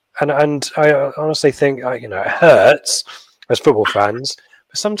 And I honestly think, it hurts as football fans.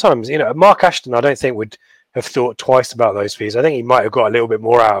 But sometimes, Mark Ashton, I don't think would have thought twice about those fees. I think he might have got a little bit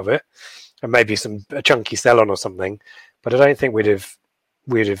more out of it, and maybe a chunky sell-on or something. But I don't think we'd have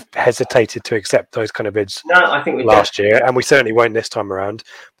hesitated to accept those kind of bids. No, I think we last year, and we certainly won't this time around.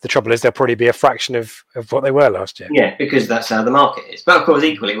 The trouble is, they'll probably be a fraction of what they were last year. Yeah, because that's how the market is. But of course,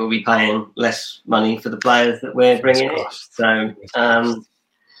 equally, we'll be paying less money for the players that we're bringing in.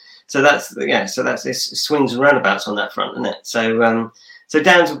 So that's it's swings and roundabouts on that front, isn't it? So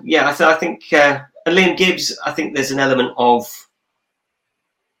down to I think Liam Gibbs. I think there's an element of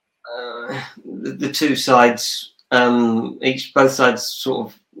the two sides. Both sides sort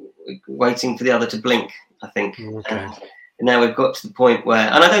of waiting for the other to blink, I think. Okay. And now we've got to the point where,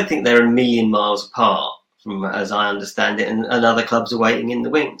 and I don't think they're a million miles apart from, as I understand it, and other clubs are waiting in the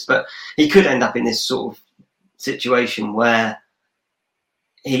wings. But he could end up in this sort of situation where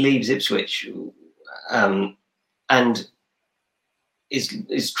he leaves Ipswich and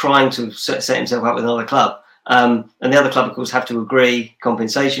is trying to set himself up with another club. And the other club, of course, have to agree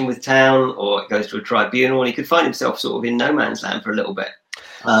compensation with Town, or it goes to a tribunal, and he could find himself sort of in no man's land for a little bit.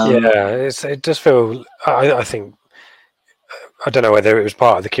 It does feel. I think I don't know whether it was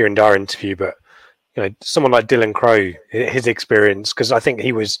part of the Kieran Dyer interview, but someone like Dylan Crowe, his experience, because I think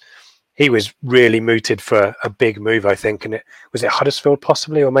he was really mooted for a big move. I think, and it Huddersfield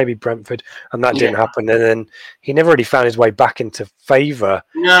possibly, or maybe Brentford, and that didn't happen. And then he never really found his way back into favour.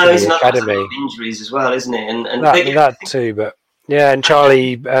 No, in it's the not academy. Injuries as well, isn't it? And that too, but and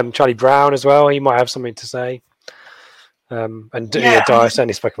Charlie Brown as well. He might have something to say. Dyer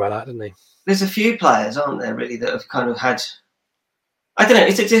certainly spoke about that, didn't he? There's a few players, aren't there, really, that have kind of had. I don't know.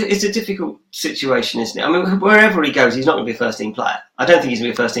 It's a difficult situation, isn't it? I mean, wherever he goes, he's not going to be a first team player. I don't think he's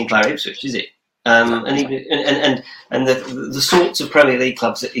going to be a first team player at Ipswich, is he? And the sorts of Premier League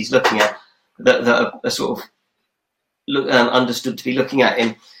clubs that he's looking at that are sort of understood to be looking at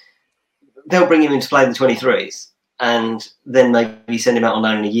him, they'll bring him in to play in the 23s, and then maybe send him out on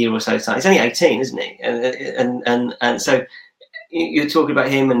loan in a year or so's time. He's only 18, isn't he? And so you're talking about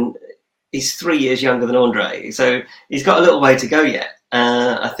him, and he's 3 years younger than Andre, so he's got a little way to go yet,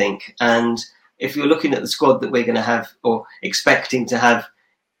 I think. And if you're looking at the squad that we're going to have, or expecting to have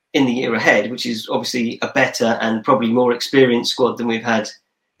in the year ahead, which is obviously a better and probably more experienced squad than we've had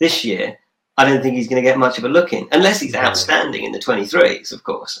this year, I don't think he's going to get much of a look in, unless he's outstanding in the 23s, of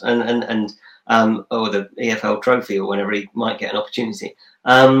course, or the EFL trophy, or whenever he might get an opportunity.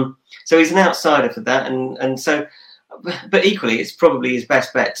 So he's an outsider for that, and so. But equally, it's probably his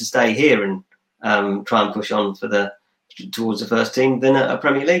best bet to stay here and try and push on towards the first team than a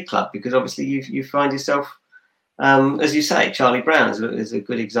Premier League club, because obviously you find yourself, as you say, Charlie Brown is a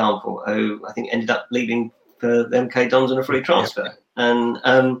good example, who I think ended up leaving for the MK Dons on a free transfer.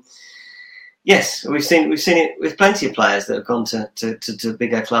 And yes, we've seen it with plenty of players that have gone to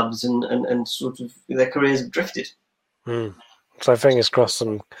bigger clubs and sort of their careers have drifted. So fingers crossed,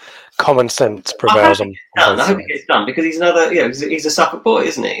 some common sense prevails on. I hope it gets done, because he's another. He's a Suffolk boy,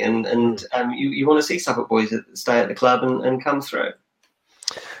 isn't he? And you want to see Suffolk boys stay at the club and come through.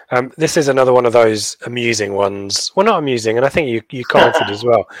 This is another one of those amusing ones. Well, not amusing, and I think you commented as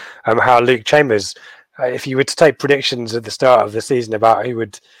well. How Luke Chambers, if you were to take predictions at the start of the season about who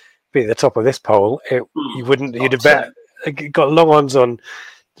would be at the top of this poll, you'd have bet got long odds on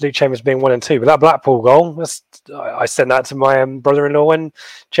Luke Chambers being 1 and 2, but that Blackpool goal, I sent that to my brother-in-law when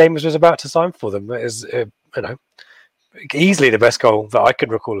Chambers was about to sign for them. It is, easily the best goal that I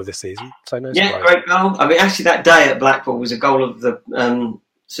could recall of this season. So no Yeah, surprise. great goal. I mean, actually, that day at Blackpool was a goal of the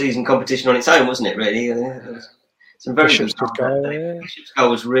season competition on its own, wasn't it? Really, some very Bishop's good good goal. goal, yeah. Bishop's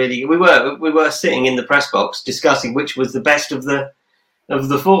goal was really. We were sitting in the press box discussing which was the best of the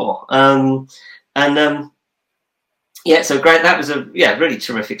four, yeah, so great. That was a really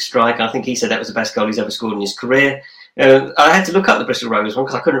terrific strike. I think he said that was the best goal he's ever scored in his career. I had to look up the Bristol Rovers one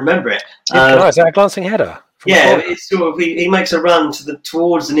because I couldn't remember it. Is that a glancing header? Yeah, it's sort of he makes a run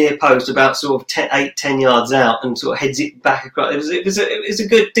towards the near post, about sort of 10 yards out, and sort of heads it back across. It was a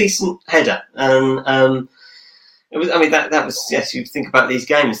good, decent header, and it was. I mean, that was, yes. You think about these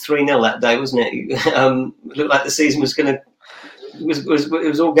games, 3-0 that day, wasn't it? It looked like the season was going to. It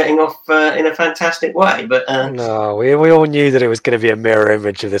was all getting off in a fantastic way, but no, we all knew that it was going to be a mirror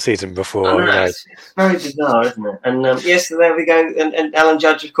image of the season before. It's very bizarre, isn't it? And yes, so there we go. And Alan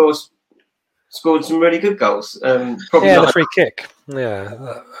Judge, of course, scored some really good goals. Probably the free kick.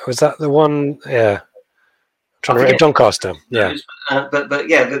 Yeah, was that the one? Yeah, trying to remember Doncaster. Yeah, but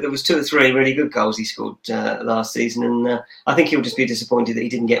there was 2 or 3 really good goals he scored last season, and I think he'll just be disappointed that he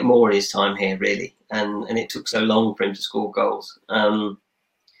didn't get more in his time here, really, and it took so long for him to score goals. But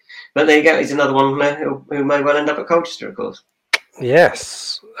there you go. He's another one who may well end up at Colchester, of course.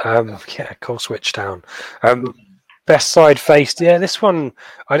 Yes. Colswich Town. Best side faced. Yeah, this one.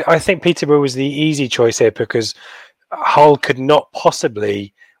 I think Peterborough was the easy choice here because Hull could not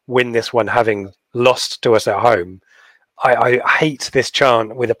possibly win this one, having lost to us at home. I hate this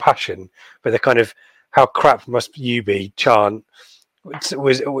chant with a passion, but the kind of "how crap must you be" chant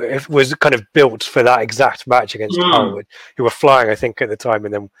was kind of built for that exact match against Hull, who were flying, I think, at the time,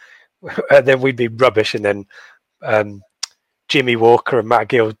 and then we'd be rubbish, and then Jimmy Walker and Matt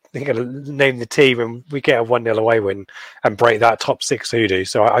Gill name the team, and we get a 1-0 away win and break that top 6 hoodoo.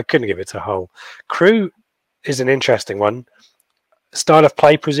 So I couldn't give it to Hull. Crewe is an interesting one. Style of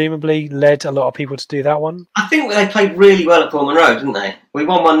play presumably led a lot of people to do that one. I think they played really well at Portman Road, didn't they? We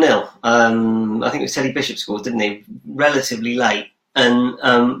won 1-0. I think it was Teddy Bishop scored, didn't he? Relatively late. And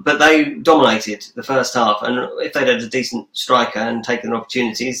but they dominated the first half, and if they'd had a decent striker and taken their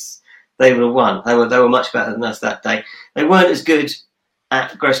opportunities, they would have won. They were much better than us that day. They weren't as good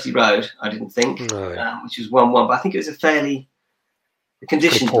at Gresty Road, I didn't think, which was 1-1. But I think it was a fairly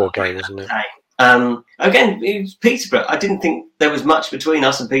conditioned poor game, isn't it? Again, it was Peterborough. I didn't think there was much between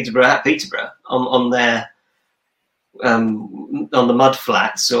us and Peterborough at Peterborough on their on the mud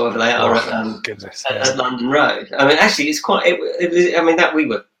flats or they are at London Road. I mean, actually, it's quite. I mean, that we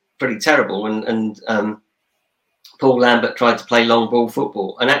were pretty terrible, and Paul Lambert tried to play long ball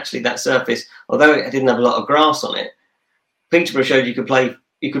football, and actually that surface, although it didn't have a lot of grass on it, Peterborough showed you could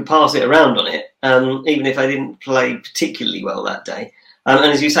pass it around on it, even if they didn't play particularly well that day.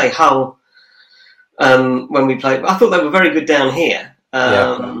 And as you say, Hull, when we played, I thought they were very good down here.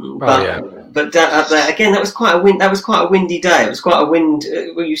 But down up there again, that was quite a windy day. It was quite a wind.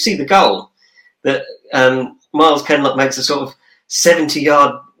 Well, you see the goal that Miles Kenlock makes a sort of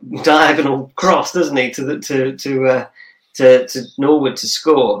 70-yard diagonal cross, doesn't he, to Norwood to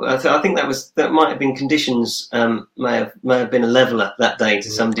score. I think that might have been conditions. May have been a leveller that day to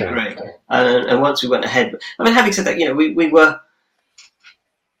some degree. And once we went ahead, I mean, having said that,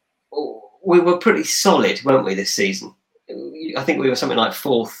 we were pretty solid, weren't we, this season? I think we were something like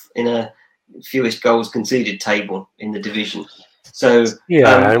 4th in a fewest goals conceded table in the division. So these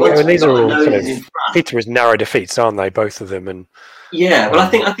are all kind of Peterborough's narrow defeats, aren't they? Both of them, and I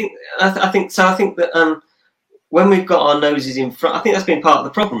think that when we've got our noses in front, I think that's been part of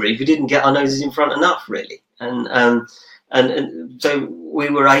the problem. Really, we didn't get our noses in front enough, really, and so we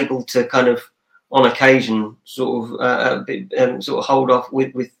were able to kind of, on occasion, sort of hold off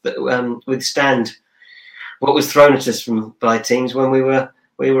withstand what was thrown at us by teams when we were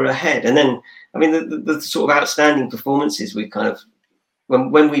ahead. And then, I mean, the sort of outstanding performances we kind of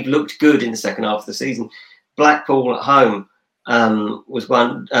when we've looked good in the second half of the season. Blackpool at home was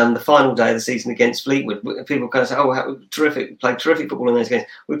one. The final day of the season against Fleetwood, people kind of say, "Oh, how terrific! Played terrific football in those games."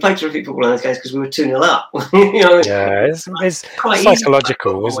 We played terrific football in those games because we were 2-0 up. It's quite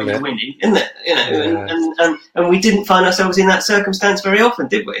psychological, isn't it? Winning, isn't it? And we didn't find ourselves in that circumstance very often,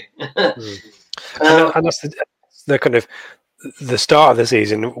 did we? And that's the kind of the start of the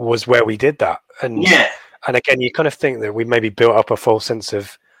season was where we did that, and again, you kind of think that we maybe built up a false sense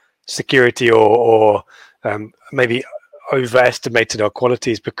of security or maybe overestimated our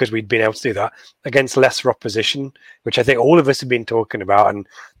qualities because we'd been able to do that against lesser opposition, which I think all of us have been talking about. And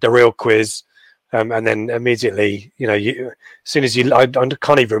the real quiz, and then immediately, as soon as I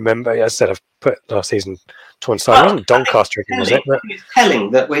can't even remember. As I said, I've put last season to one side. It wasn't Doncaster again, was it? But it's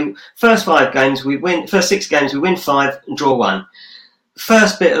telling that first 6 games we win 5 and draw 1.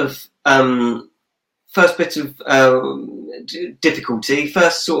 First bit of difficulty,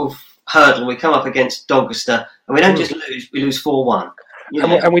 first sort of hurdle, we come up against Doncaster, and we don't just lose; we lose 4-1.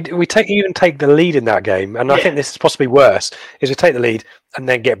 And we take the lead in that game, and I think this is possibly worse. Is we take the lead and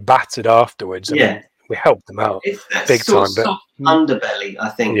then get battered afterwards. I mean, we helped them out big time, but underbelly, I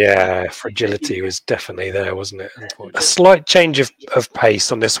think. Yeah, fragility was definitely there, wasn't it? A slight change of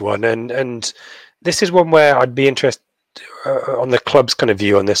pace on this one, and this is one where I'd be interested on the club's kind of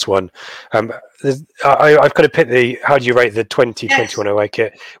view on this one. I've kind of picked how do you rate the 2021 away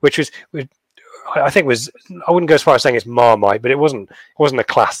kit, which was. I think I wouldn't go as far as saying it's Marmite, but it wasn't a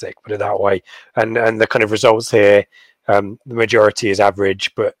classic, put it that way. And the kind of results here, the majority is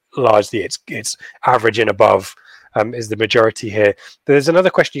average, but largely it's average and above is the majority here. There's another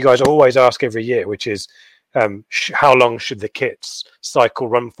question you guys always ask every year, which is how long should the kits cycle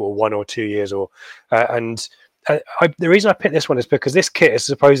run for, 1 or 2 years? The reason I picked this one is because this kit is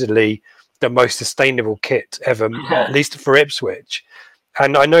supposedly the most sustainable kit ever, at least for Ipswich.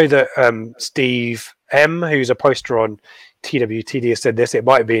 And I know that Steve M, who's a poster on TWTD, has said this. It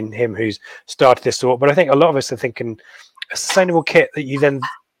might have been him who's started this thought, but I think a lot of us are thinking a sustainable kit that you then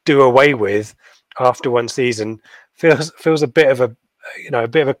do away with after one season feels a bit of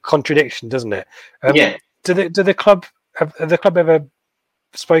a contradiction, doesn't it? Do the club have the club ever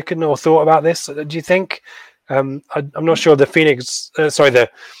spoken or thought about this? Do you think? I'm not sure. The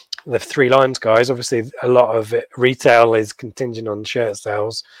Three Lions guys, obviously a lot of it retail is contingent on shirt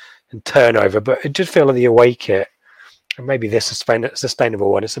sales and turnover, but it did feel like the away kit, and maybe this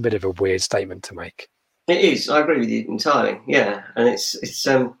sustainable one, it's a bit of a weird statement to make. It is. I agree with you entirely. Yeah, and it's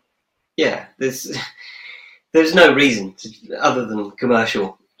there's no reason other than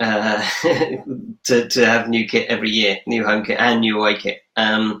commercial to have new kit every year, new home kit and new away kit.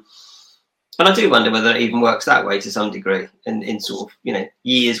 And I do wonder whether it even works that way to some degree in sort of,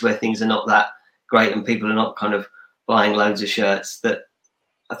 years where things are not that great and people are not kind of buying loads of shirts that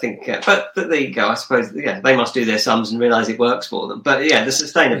I think, but there you go. I suppose, they must do their sums and realise it works for them. But the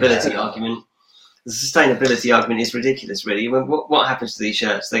sustainability argument is ridiculous, really. What happens to these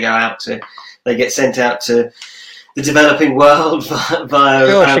shirts? They get sent out to the developing world via.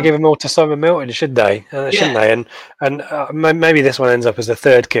 They should give them all to Simon Milton, shouldn't they? Shouldn't they? And maybe this one ends up as a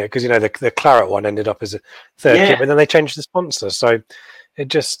third kit because the Claret one ended up as a third kit, but then they changed the sponsor. So it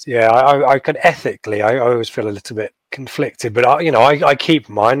just, I can ethically, I always feel a little bit conflicted, but I keep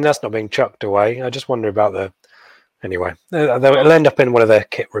mine. That's not being chucked away. I just wonder about anyway. They'll end up in one of their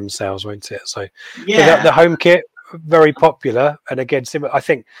kit room sales, won't it? So the home kit. Very popular, and again, similar. I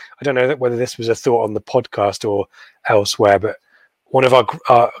don't know whether this was a thought on the podcast or elsewhere, but one of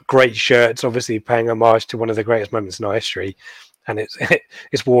our great shirts, obviously paying homage to one of the greatest moments in our history, and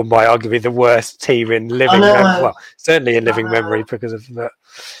it's worn by arguably the worst team in living, certainly in living memory because of that.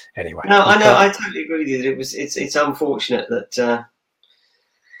 Anyway, no, I know, I totally agree with you that it's unfortunate that.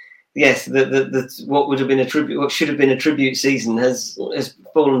 Yes, what should have been a tribute season has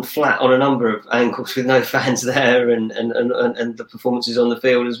fallen flat on a number of ankles with no fans there, and the performances on the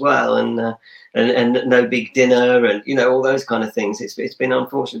field as well, and no big dinner, and all those kind of things. It's been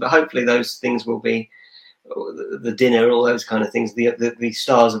unfortunate, but hopefully those things will be the dinner, all those kind of things. The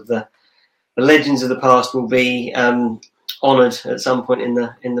stars of the legends of the past will be honoured at some point in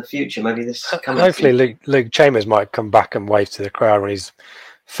the future. Maybe this. Hopefully, Luke Chambers might come back and wave to the crowd when he's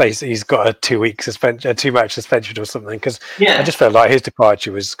he's got a 2-week suspension, a 2-match suspension or something, because I just felt like his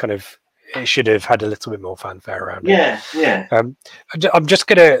departure was kind of, it should have had a little bit more fanfare around it. I'm just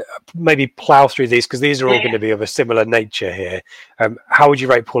going to maybe plough through these because these are all going to be of a similar nature here. How would you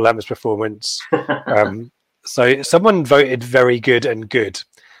rate Paul Lambert's performance? So someone voted very good and good.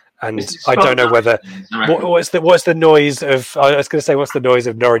 And I don't know whether what's the noise of, I was going to say, what's the noise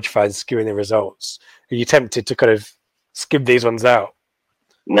of Norwich fans skewing the results? Are you tempted to kind of skim these ones out?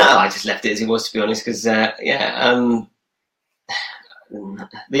 No, I just left it as it was, to be honest, because the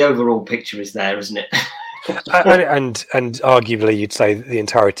overall picture is there, isn't it? and arguably, you'd say the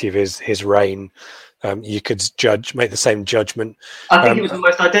entirety of his reign, you could make the same judgment. I think it was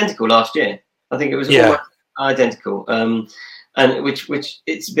almost identical last year. I think it was almost identical, and which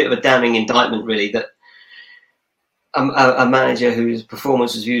it's a bit of a damning indictment, really, that a manager whose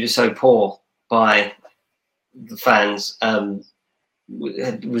performance was viewed as so poor by the fans.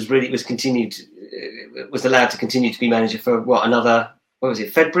 Was allowed to continue to be manager for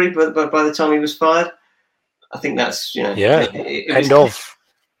February by the time he was fired. I think that's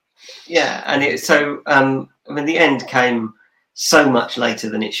Yeah, and the end came so much later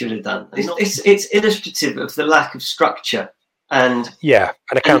than it should have done. It's illustrative of the lack of structure and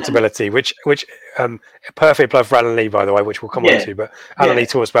accountability, which perfect plug for Alan Lee, by the way, which we'll come on to. But Alan Lee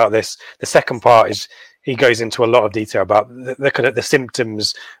talks about this. The second part is he goes into a lot of detail about the kind of the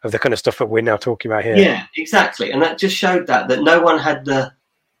symptoms of the kind of stuff that we're now talking about here. Yeah, exactly, and that just showed that no one had the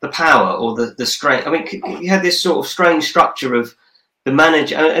power or the strength. I mean, you had this sort of strange structure of the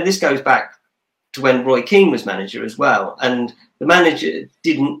manager, and this goes back to when Roy Keane was manager as well, and the manager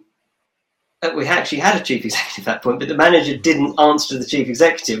didn't. We actually had a chief executive at that point, but the manager didn't answer to the chief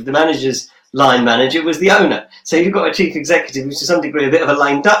executive. The manager's line manager was the owner. So you've got a chief executive who's to some degree a bit of a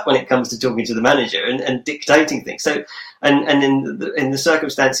lame duck when it comes to talking to the manager and dictating things. So, and in the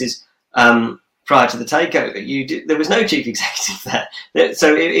circumstances prior to the takeover, there was no chief executive there.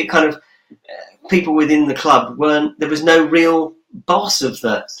 So it kind of people within the club there was no real boss of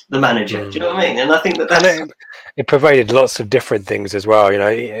the manager. Do you know what I mean? And I think it provided lots of different things as well.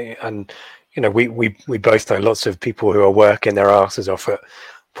 And we both know lots of people who are working their asses off at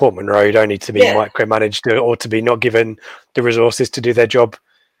Portman Road only to be micromanaged or to be not given the resources to do their job.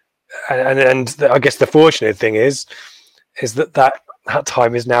 And I guess the fortunate thing is that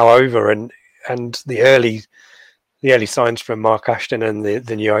time is now over, and the early signs from Mark Ashton and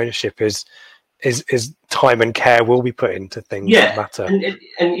the new ownership is time and care will be put into things that matter.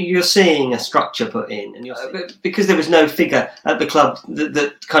 And you're seeing a structure put in, and because there was no figure at the club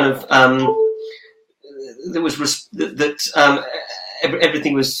that kind of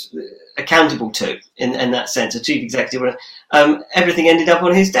everything was accountable to in that sense. A chief executive, everything ended up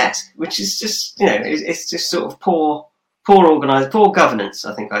on his desk, which is just it's just sort of poor organised, poor governance.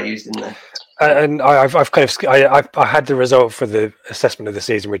 I think I used in there. And I had the result for the assessment of the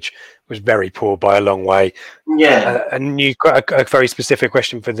season, which was very poor by a long way. Yeah, and you got a very specific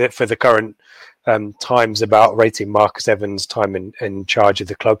question for the current times about rating Marcus Evans' time in charge of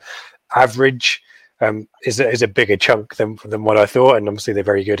the club. Average is a bigger chunk than what I thought, and obviously they're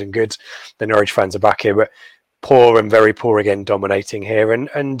very good and good. The Norwich fans are back here, but poor and very poor again, dominating here,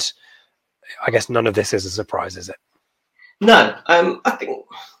 and I guess none of this is a surprise, is it? No, I think.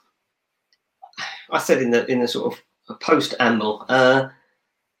 I said in the sort of post amble,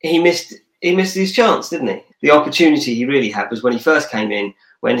 he missed his chance, didn't he? The opportunity he really had was when he first came in,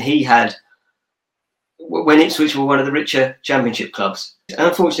 when Ipswich were one of the richer Championship clubs. And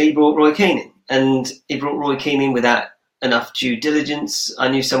unfortunately, he brought Roy Keane in, and he brought Roy Keane in without enough due diligence. I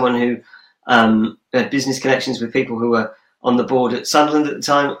knew someone who had business connections with people who were on the board at Sunderland at the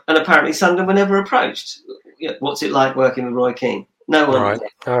time, and apparently Sunderland were never approached. What's it like working with Roy Keane? No one. Right.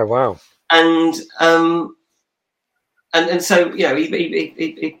 Oh wow. And so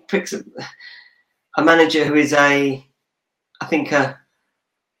he picks a manager who is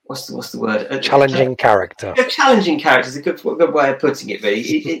what's the word? A challenging character. A challenging character is a good way of putting it. Really,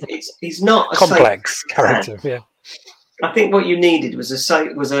 he's not a complex character. Yeah, I think what you needed was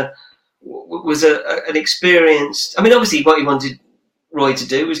an experienced. I mean, obviously, what he wanted Roy to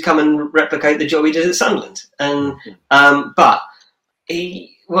do was come and replicate the job he did at Sunderland, and but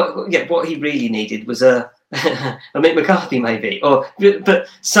what he really needed was a Mick McCarthy maybe, but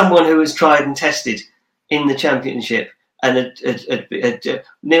someone who was tried and tested in the Championship, and a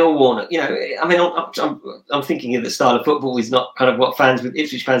Neil Warnock. I mean, I'm thinking of the style of football is not kind of what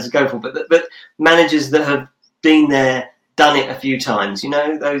Ipswich fans would go for, but managers that have been there, done it a few times.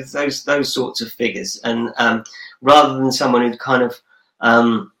 Those sorts of figures, and rather than someone who'd kind of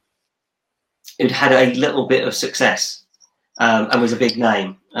who'd had a little bit of success and was a big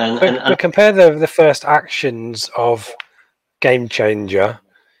name. But compare the first actions of Game Changer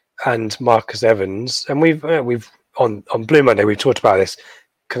and Marcus Evans, and we've on Blue Monday we've talked about this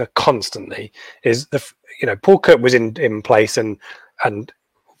kind of constantly. Is Paul Cook was in place, and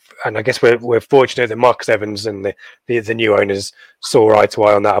I guess we're fortunate that Marcus Evans and the new owners saw eye to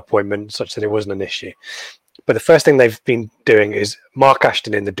eye on that appointment, such that it wasn't an issue. But the first thing they've been doing is Mark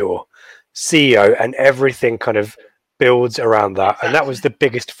Ashton in the door, CEO, and everything kind of builds around that. And that was the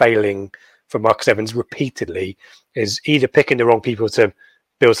biggest failing for Marcus Evans repeatedly, is either picking the wrong people to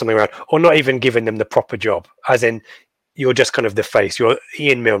build something around, or not even giving them the proper job. As in, you're just kind of the face. You're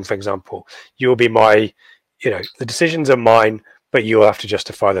Ian Milne, for example. You'll be my, the decisions are mine, but you'll have to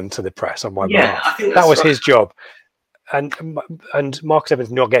justify them to the press on my behalf. I think that was his job. And Marcus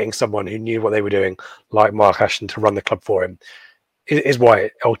Evans not getting someone who knew what they were doing, like Mark Ashton, to run the club for him, is why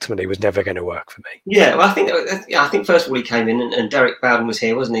it ultimately was never going to work for me. Yeah, well, I think first of all he came in and Derek Bowden was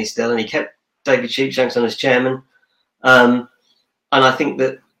here, wasn't he? Still, and he kept David Sheepshanks on as chairman. And I think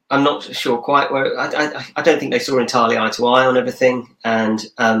that I'm not sure quite where. I don't think they saw entirely eye to eye on everything. And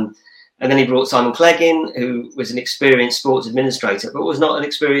And then he brought Simon Clegg in, who was an experienced sports administrator, but was not an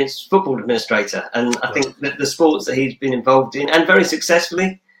experienced football administrator. And I think that the sports that he's been involved in, and very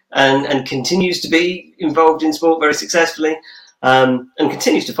successfully, and continues to be involved in sport very successfully, and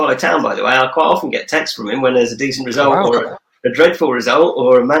continues to follow Town, by the way. I quite often get texts from him when there's a decent result or a dreadful result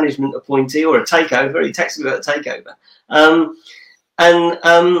or a management appointee or a takeover. He texts me about a takeover.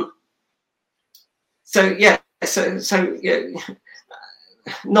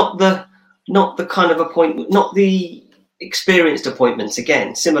 Not the kind of appointment, not the experienced appointments,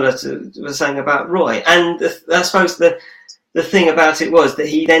 again, similar to what I was saying about Roy. And I suppose the thing about it was that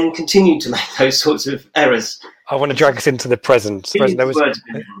he then continued to make those sorts of errors. I want to drag us into the present. I think there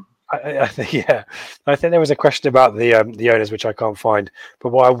was a question about the owners, which I can't find. But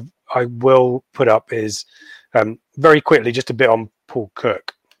what I will put up is very quickly just a bit on Paul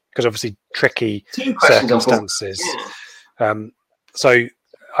Cook, because obviously tricky circumstances. So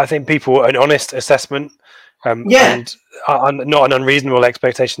I think people, an honest assessment, and not an unreasonable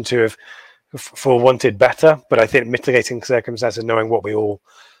expectation to have for wanted better, but I think mitigating circumstances, knowing what we all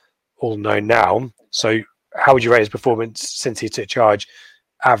know now. So how would you rate his performance since he took charge?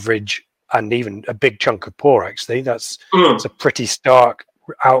 Average, and even a big chunk of poor, actually. That's a pretty stark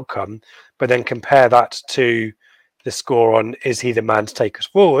outcome. But then compare that to the score on is he the man to take us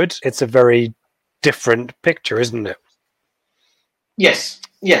forward? It's a very different picture, isn't it? Yes.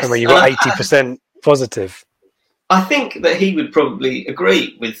 I mean, you've got 80% positive. I think that he would probably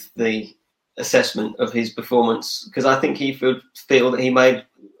agree with the assessment of his performance, because I think he would feel that he made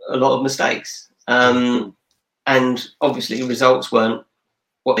a lot of mistakes. And obviously results weren't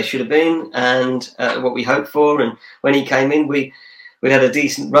what they should have been and what we hoped for. And when he came in, we had a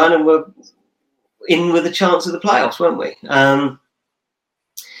decent run and were in with a chance of the playoffs, weren't we?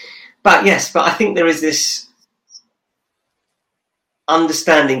 But I think there is this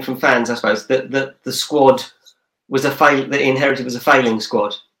understanding from fans, I suppose, that the squad was that he inherited was a failing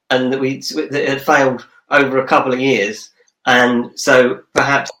squad, and that it had failed over a couple of years. And so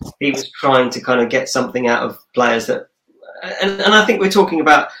perhaps he was trying to kind of get something out of players that, and I think we're talking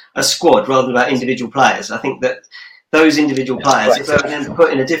about a squad rather than about individual players. I think that those individual players, if they were then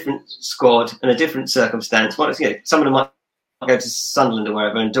put in a different squad and a different circumstance, some of them might go to Sunderland or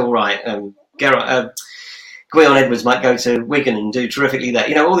wherever and do all right. Gwion Edwards might go to Wigan and do terrifically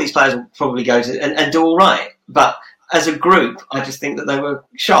there. All these players will probably go to and do all right. But as a group, I just think that they were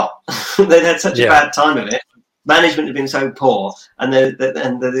shot. They'd had such a bad time of it. Management had been so poor, and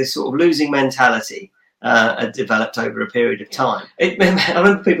this sort of losing mentality had developed over a period of time. I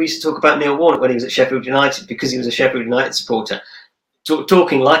remember people used to talk about Neil Warnock when he was at Sheffield United, because he was a Sheffield United supporter,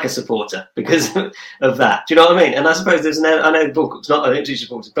 talking like a supporter because of that. Do you know what I mean? And I suppose I know Bulcock's not an Ipswich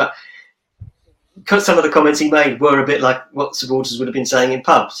supporter, but some of the comments he made were a bit like what supporters would have been saying in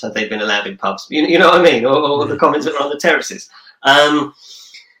pubs had they been allowed in pubs. You know what I mean? Or the comments that were on the terraces. And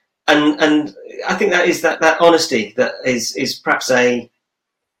I think that is that honesty that is perhaps a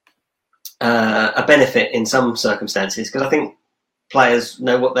benefit in some circumstances, because I think players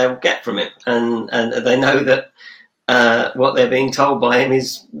know what they'll get from it, and they know that what they're being told by him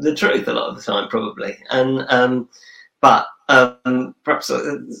is the truth a lot of the time, probably. But perhaps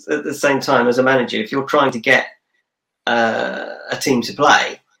at the same time, as a manager, if you're trying to get a team to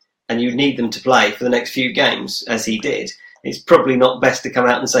play and you need them to play for the next few games, as he did, it's probably not best to come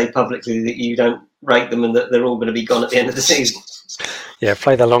out and say publicly that you don't rate them and that they're all going to be gone at the end of the season. Yeah,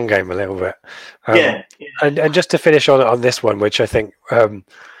 play the long game a little bit. And just to finish on this one, which I think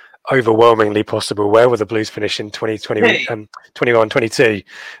overwhelmingly possible, where will the Blues finish in 2021-22?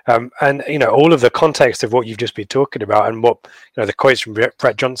 And all of the context of what you've just been talking about, and what the quotes from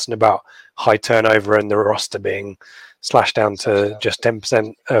Brett Johnson about high turnover and the roster being slashed down to just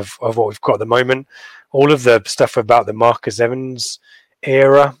 10% of what we've got at the moment. All of the stuff about the Marcus Evans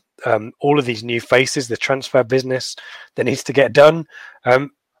era, all of these new faces, the transfer business that needs to get done.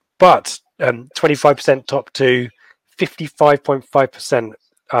 But 25% top to 55.5%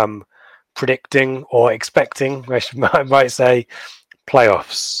 predicting or expecting, I might say,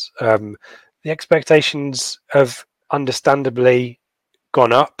 playoffs. The expectations have understandably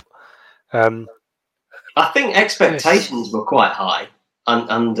gone up. I think expectations were quite high.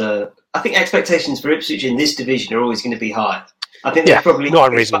 I think expectations for Ipswich in this division are always going to be high. I think they're probably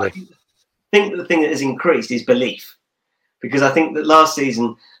not unreasonably. I think the thing that has increased is belief, because I think that last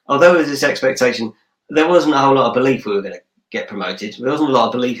season, although there was this expectation, there wasn't a whole lot of belief we were going to get promoted. There wasn't a lot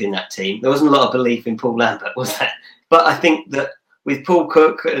of belief in that team. There wasn't a lot of belief in Paul Lambert, was there? But I think that with Paul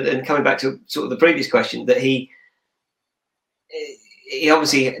Cook, and coming back to sort of the previous question, that he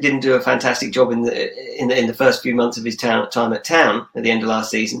obviously didn't do a fantastic job in the first few months of his time at Town at the end of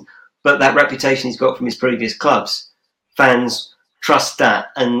last season. but that reputation he's got from his previous clubs, fans trust that,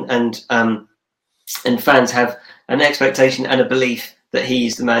 and fans have an expectation and a belief that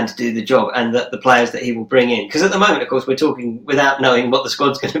he's the man to do the job, and that the players that he will bring in. Because at the moment, of course, we're talking without knowing what the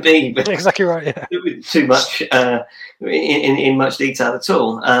squad's going to be. But exactly right. Yeah. Too much in much detail at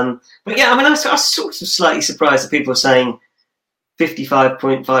all. But yeah, I mean, I was sort of slightly surprised that people are saying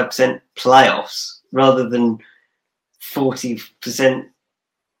 55.5% playoffs rather than 40%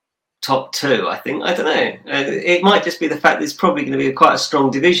 top two. I don't know. It might just be the fact that it's probably going to be quite a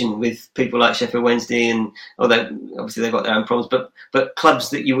strong division with people like Sheffield Wednesday, and although obviously they've got their own problems, but clubs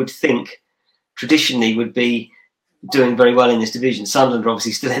that you would think traditionally would be doing very well in this division. Sunderland are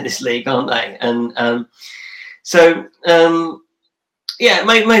obviously still in this league, aren't they? And yeah,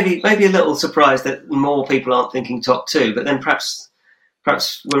 maybe a little surprised that more people aren't thinking top two, but then perhaps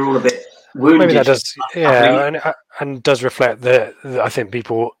we're all a bit wounded. Maybe that does, yeah, and does reflect that I think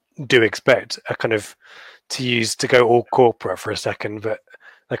people do expect a kind of to go all corporate for a second, but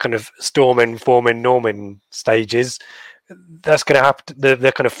the kind of forming, norming stages, that's going to happen.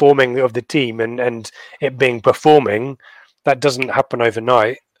 The kind of forming of the team and it being performing, that doesn't happen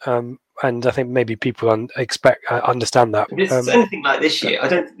overnight. And I think maybe people understand that. If it's anything like this year,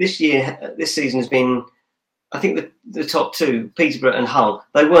 this season has been, I think the top two, Peterborough and Hull,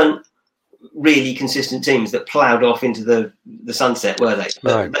 they weren't really consistent teams that ploughed off into the sunset, were they?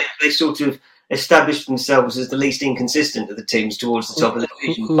 But they sort of established themselves as the least inconsistent of the teams towards the top of the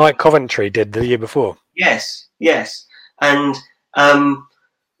division. Like Coventry did the year before. Yes. And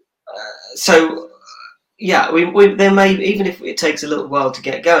so, yeah, we there may, even if it takes a little while to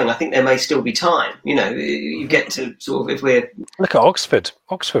get going, I think there may still be time. You know, you get to sort of, if we're... Look at Oxford.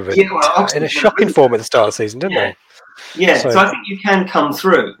 Oxford in a shocking form at the start of the season, didn't they? Yeah, so I think you can come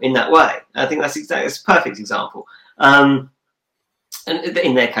through in that way. I think that's a perfect example. And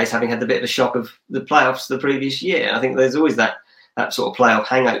in their case, having had the bit of a shock of the playoffs the previous year, I think there's always that sort of playoff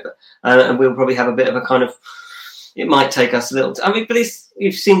hangover. And we'll probably have a bit of a kind of, it might take us a little... but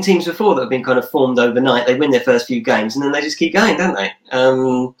you've seen teams before that have been kind of formed overnight. They win their first few games and then they just keep going, don't they?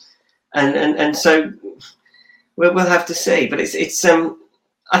 And so we'll have to see. But it's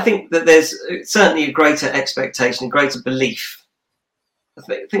I think that there's certainly a greater expectation, a greater belief.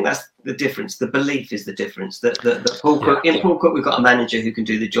 I think that's the difference. The belief is the difference. That Paul Cook, Paul Cook, we've got a manager who can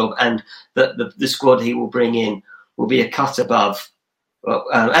do the job, and that the squad he will bring in will be a cut above.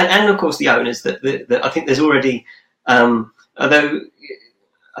 And of course the owners. That I think there's already, although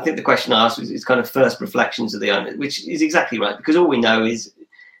I think the question I asked is kind of first reflections of the owners, which is exactly right, because all we know is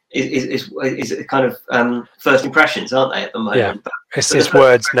kind of first impressions, aren't they, at the moment? Yeah. It's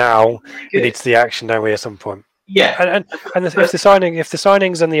words now. It needs the action, don't we, at some point? Yeah, and if the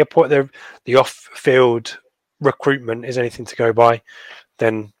signings and the off-field recruitment is anything to go by,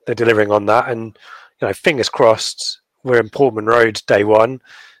 then they're delivering on that. And fingers crossed, we're in Portman Road day one,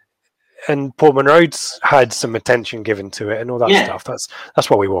 and Portman Road's had some attention given to it and all that stuff. That's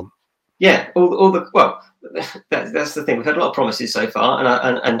what we want. Yeah, that's the thing. We've had a lot of promises so far,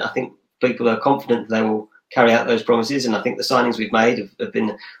 and I think people are confident they will carry out those promises. And I think the signings we've made have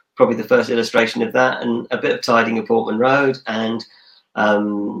been probably the first illustration of that, and a bit of tidying of Portman Road, and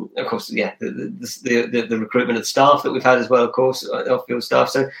of course, the recruitment of the staff that we've had as well, of course, off-field staff.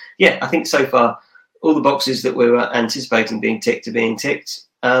 So yeah, I think so far all the boxes that we were anticipating being ticked are being ticked.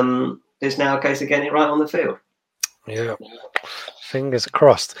 There's now a case of getting it right on the field. Yeah. Fingers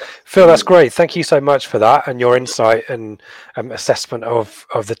crossed. Phil, that's great. Thank you so much for that and your insight and assessment of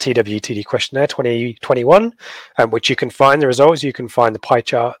the TWTD questionnaire 2021, which you can find the results. You can find the pie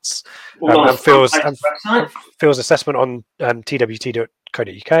charts and Phil's assessment on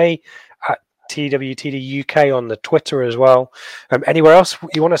twt.co.uk, at TWTD UK on the Twitter as well. Anywhere else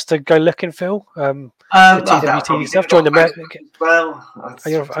you want us to go looking, Phil? TWTD stuff. Join the well. Are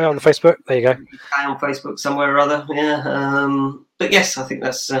you on the Facebook? There you go. On Facebook somewhere or other. Yeah. But yes, I think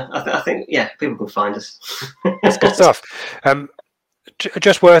that's. I think people can find us. That's good stuff.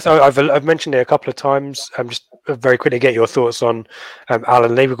 Just worth. I've mentioned it a couple of times. Just very quickly get your thoughts on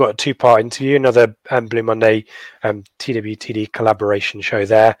Alan Lee. We've got a 2-part interview, another Blue Monday TWTD collaboration show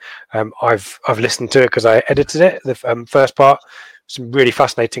there. I've listened to it because I edited it. The first part, some really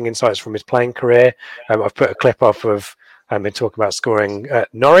fascinating insights from his playing career. I've put a clip off of him talking about scoring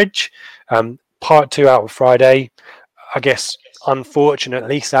at Norwich. Part 2 out on Friday. I guess,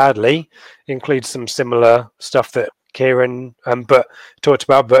 unfortunately, sadly, includes some similar stuff that Kieran but talked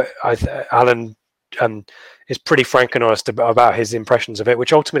about. But Alan is pretty frank and honest about his impressions of it,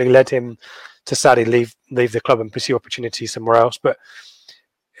 which ultimately led him to sadly leave the club and pursue opportunities somewhere else. But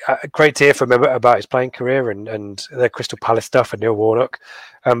great to hear from him about his playing career and the Crystal Palace stuff and Neil Warnock.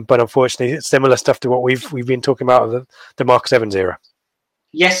 But unfortunately, it's similar stuff to what we've been talking about of the Marcus Evans era.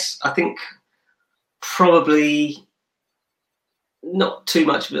 Yes, I think probably not too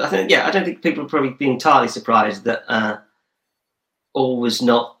much. But I don't think people will probably be entirely surprised that all was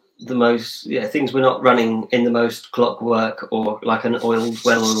not the most. Things were not running in the most clockwork or like an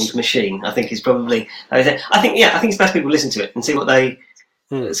well-oiled machine. I think it's probably. I think it's best people listen to it and see what they.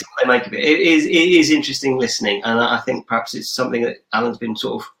 See what they make of it. It is interesting listening, and I think perhaps it's something that Alan's been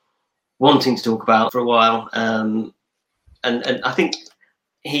sort of wanting to talk about for a while. And I think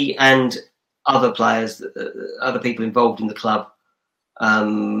he and other players, other people involved in the club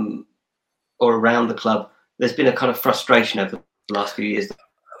or around the club, there's been a kind of frustration over the last few years.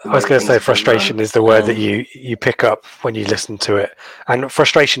 I was going to say frustration is the word that you pick up when you listen to it, and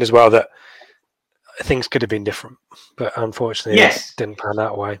frustration as well that things could have been different, but unfortunately, it didn't pan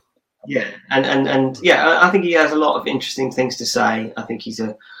that way. Yeah, and I think he has a lot of interesting things to say. I think he's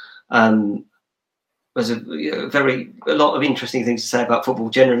a lot of interesting things to say about football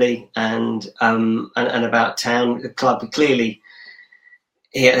generally, and about Town, the club. Clearly,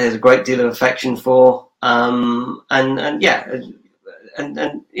 he has a great deal of affection for, and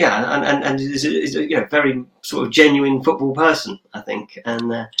is a very sort of genuine football person, I think.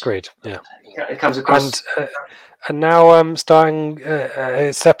 And great, yeah. It comes across. And now starting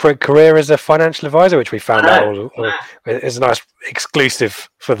a separate career as a financial advisor, which we found out is a nice exclusive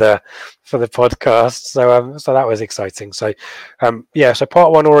for the podcast. So that was exciting. So so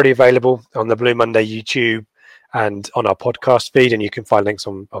part one already available on the Blue Monday YouTube and on our podcast feed, and you can find links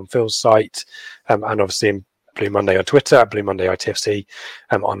on Phil's site and obviously in Blue Monday on Twitter at Blue Monday ITFC.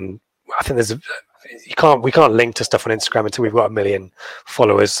 I think we can't link to stuff on Instagram until we've got 1 million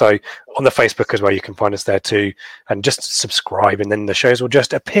followers. So on the Facebook as well, you can find us there too, and just subscribe, and then the shows will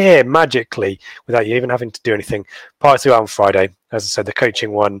just appear magically without you even having to do anything. Part 2 out on Friday, as I said, the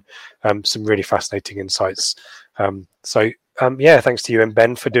coaching one, some really fascinating insights. Thanks to you and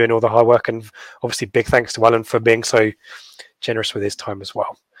Ben for doing all the hard work, and obviously big thanks to Alan for being so generous with his time as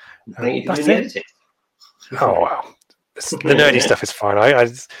well. That's it. Oh wow. The nerdy stuff is fine.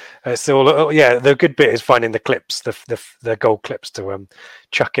 It's all the good bit is finding the clips, the goal clips to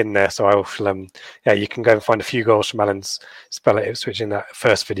chuck in there. So you can go and find a few goals from Alan's Spell It Ipswich in that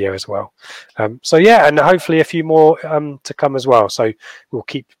first video as well. And hopefully a few more to come as well. So we'll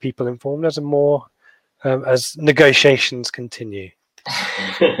keep people informed as negotiations continue.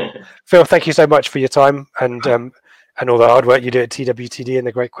 Phil, thank you so much for your time and all the hard work you do at TWTD and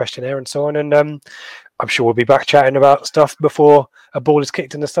the great questionnaire and so on. And I'm sure we'll be back chatting about stuff before a ball is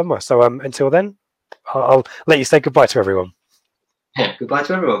kicked in the summer. So until then, I'll let you say goodbye to everyone. Yeah, goodbye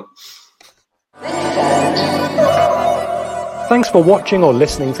to everyone. Thanks for watching or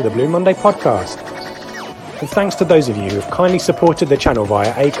listening to the Blue Monday podcast. And thanks to those of you who have kindly supported the channel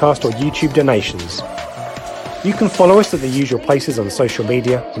via Acast or YouTube donations. You can follow us at the usual places on social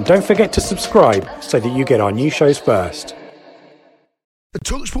media, and don't forget to subscribe so that you get our new shows first. The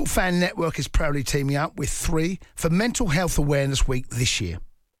TalkSport Fan Network is proudly teaming up with 3 for Mental Health Awareness Week this year.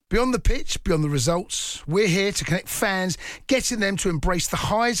 Beyond the pitch, beyond the results, we're here to connect fans, getting them to embrace the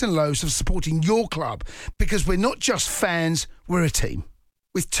highs and lows of supporting your club, because we're not just fans, we're a team.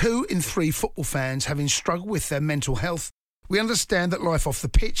 With 2 in 3 football fans having struggled with their mental health, we understand that life off the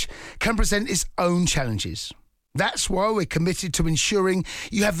pitch can present its own challenges. That's why we're committed to ensuring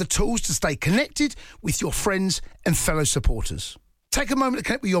you have the tools to stay connected with your friends and fellow supporters. Take a moment to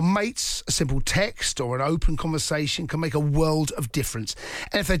connect with your mates. A simple text or an open conversation can make a world of difference.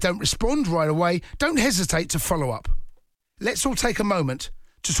 And if they don't respond right away, don't hesitate to follow up. Let's all take a moment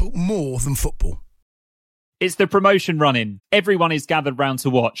to talk more than football. It's the promotion run-in. Everyone is gathered round to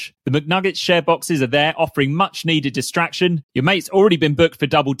watch. The McNuggets share boxes are there, offering much-needed distraction. Your mate's already been booked for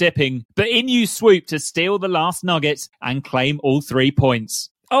double dipping, but in you swoop to steal the last nugget and claim all 3 points.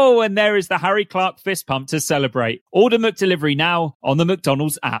 Oh, and there is the Harry Clark fist pump to celebrate. Order McDelivery now on the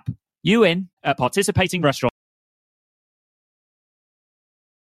McDonald's app. You in at participating restaurants.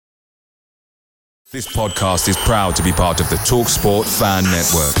 This podcast is proud to be part of the TalkSport Fan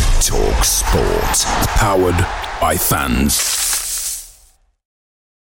Network. TalkSport. Powered by fans.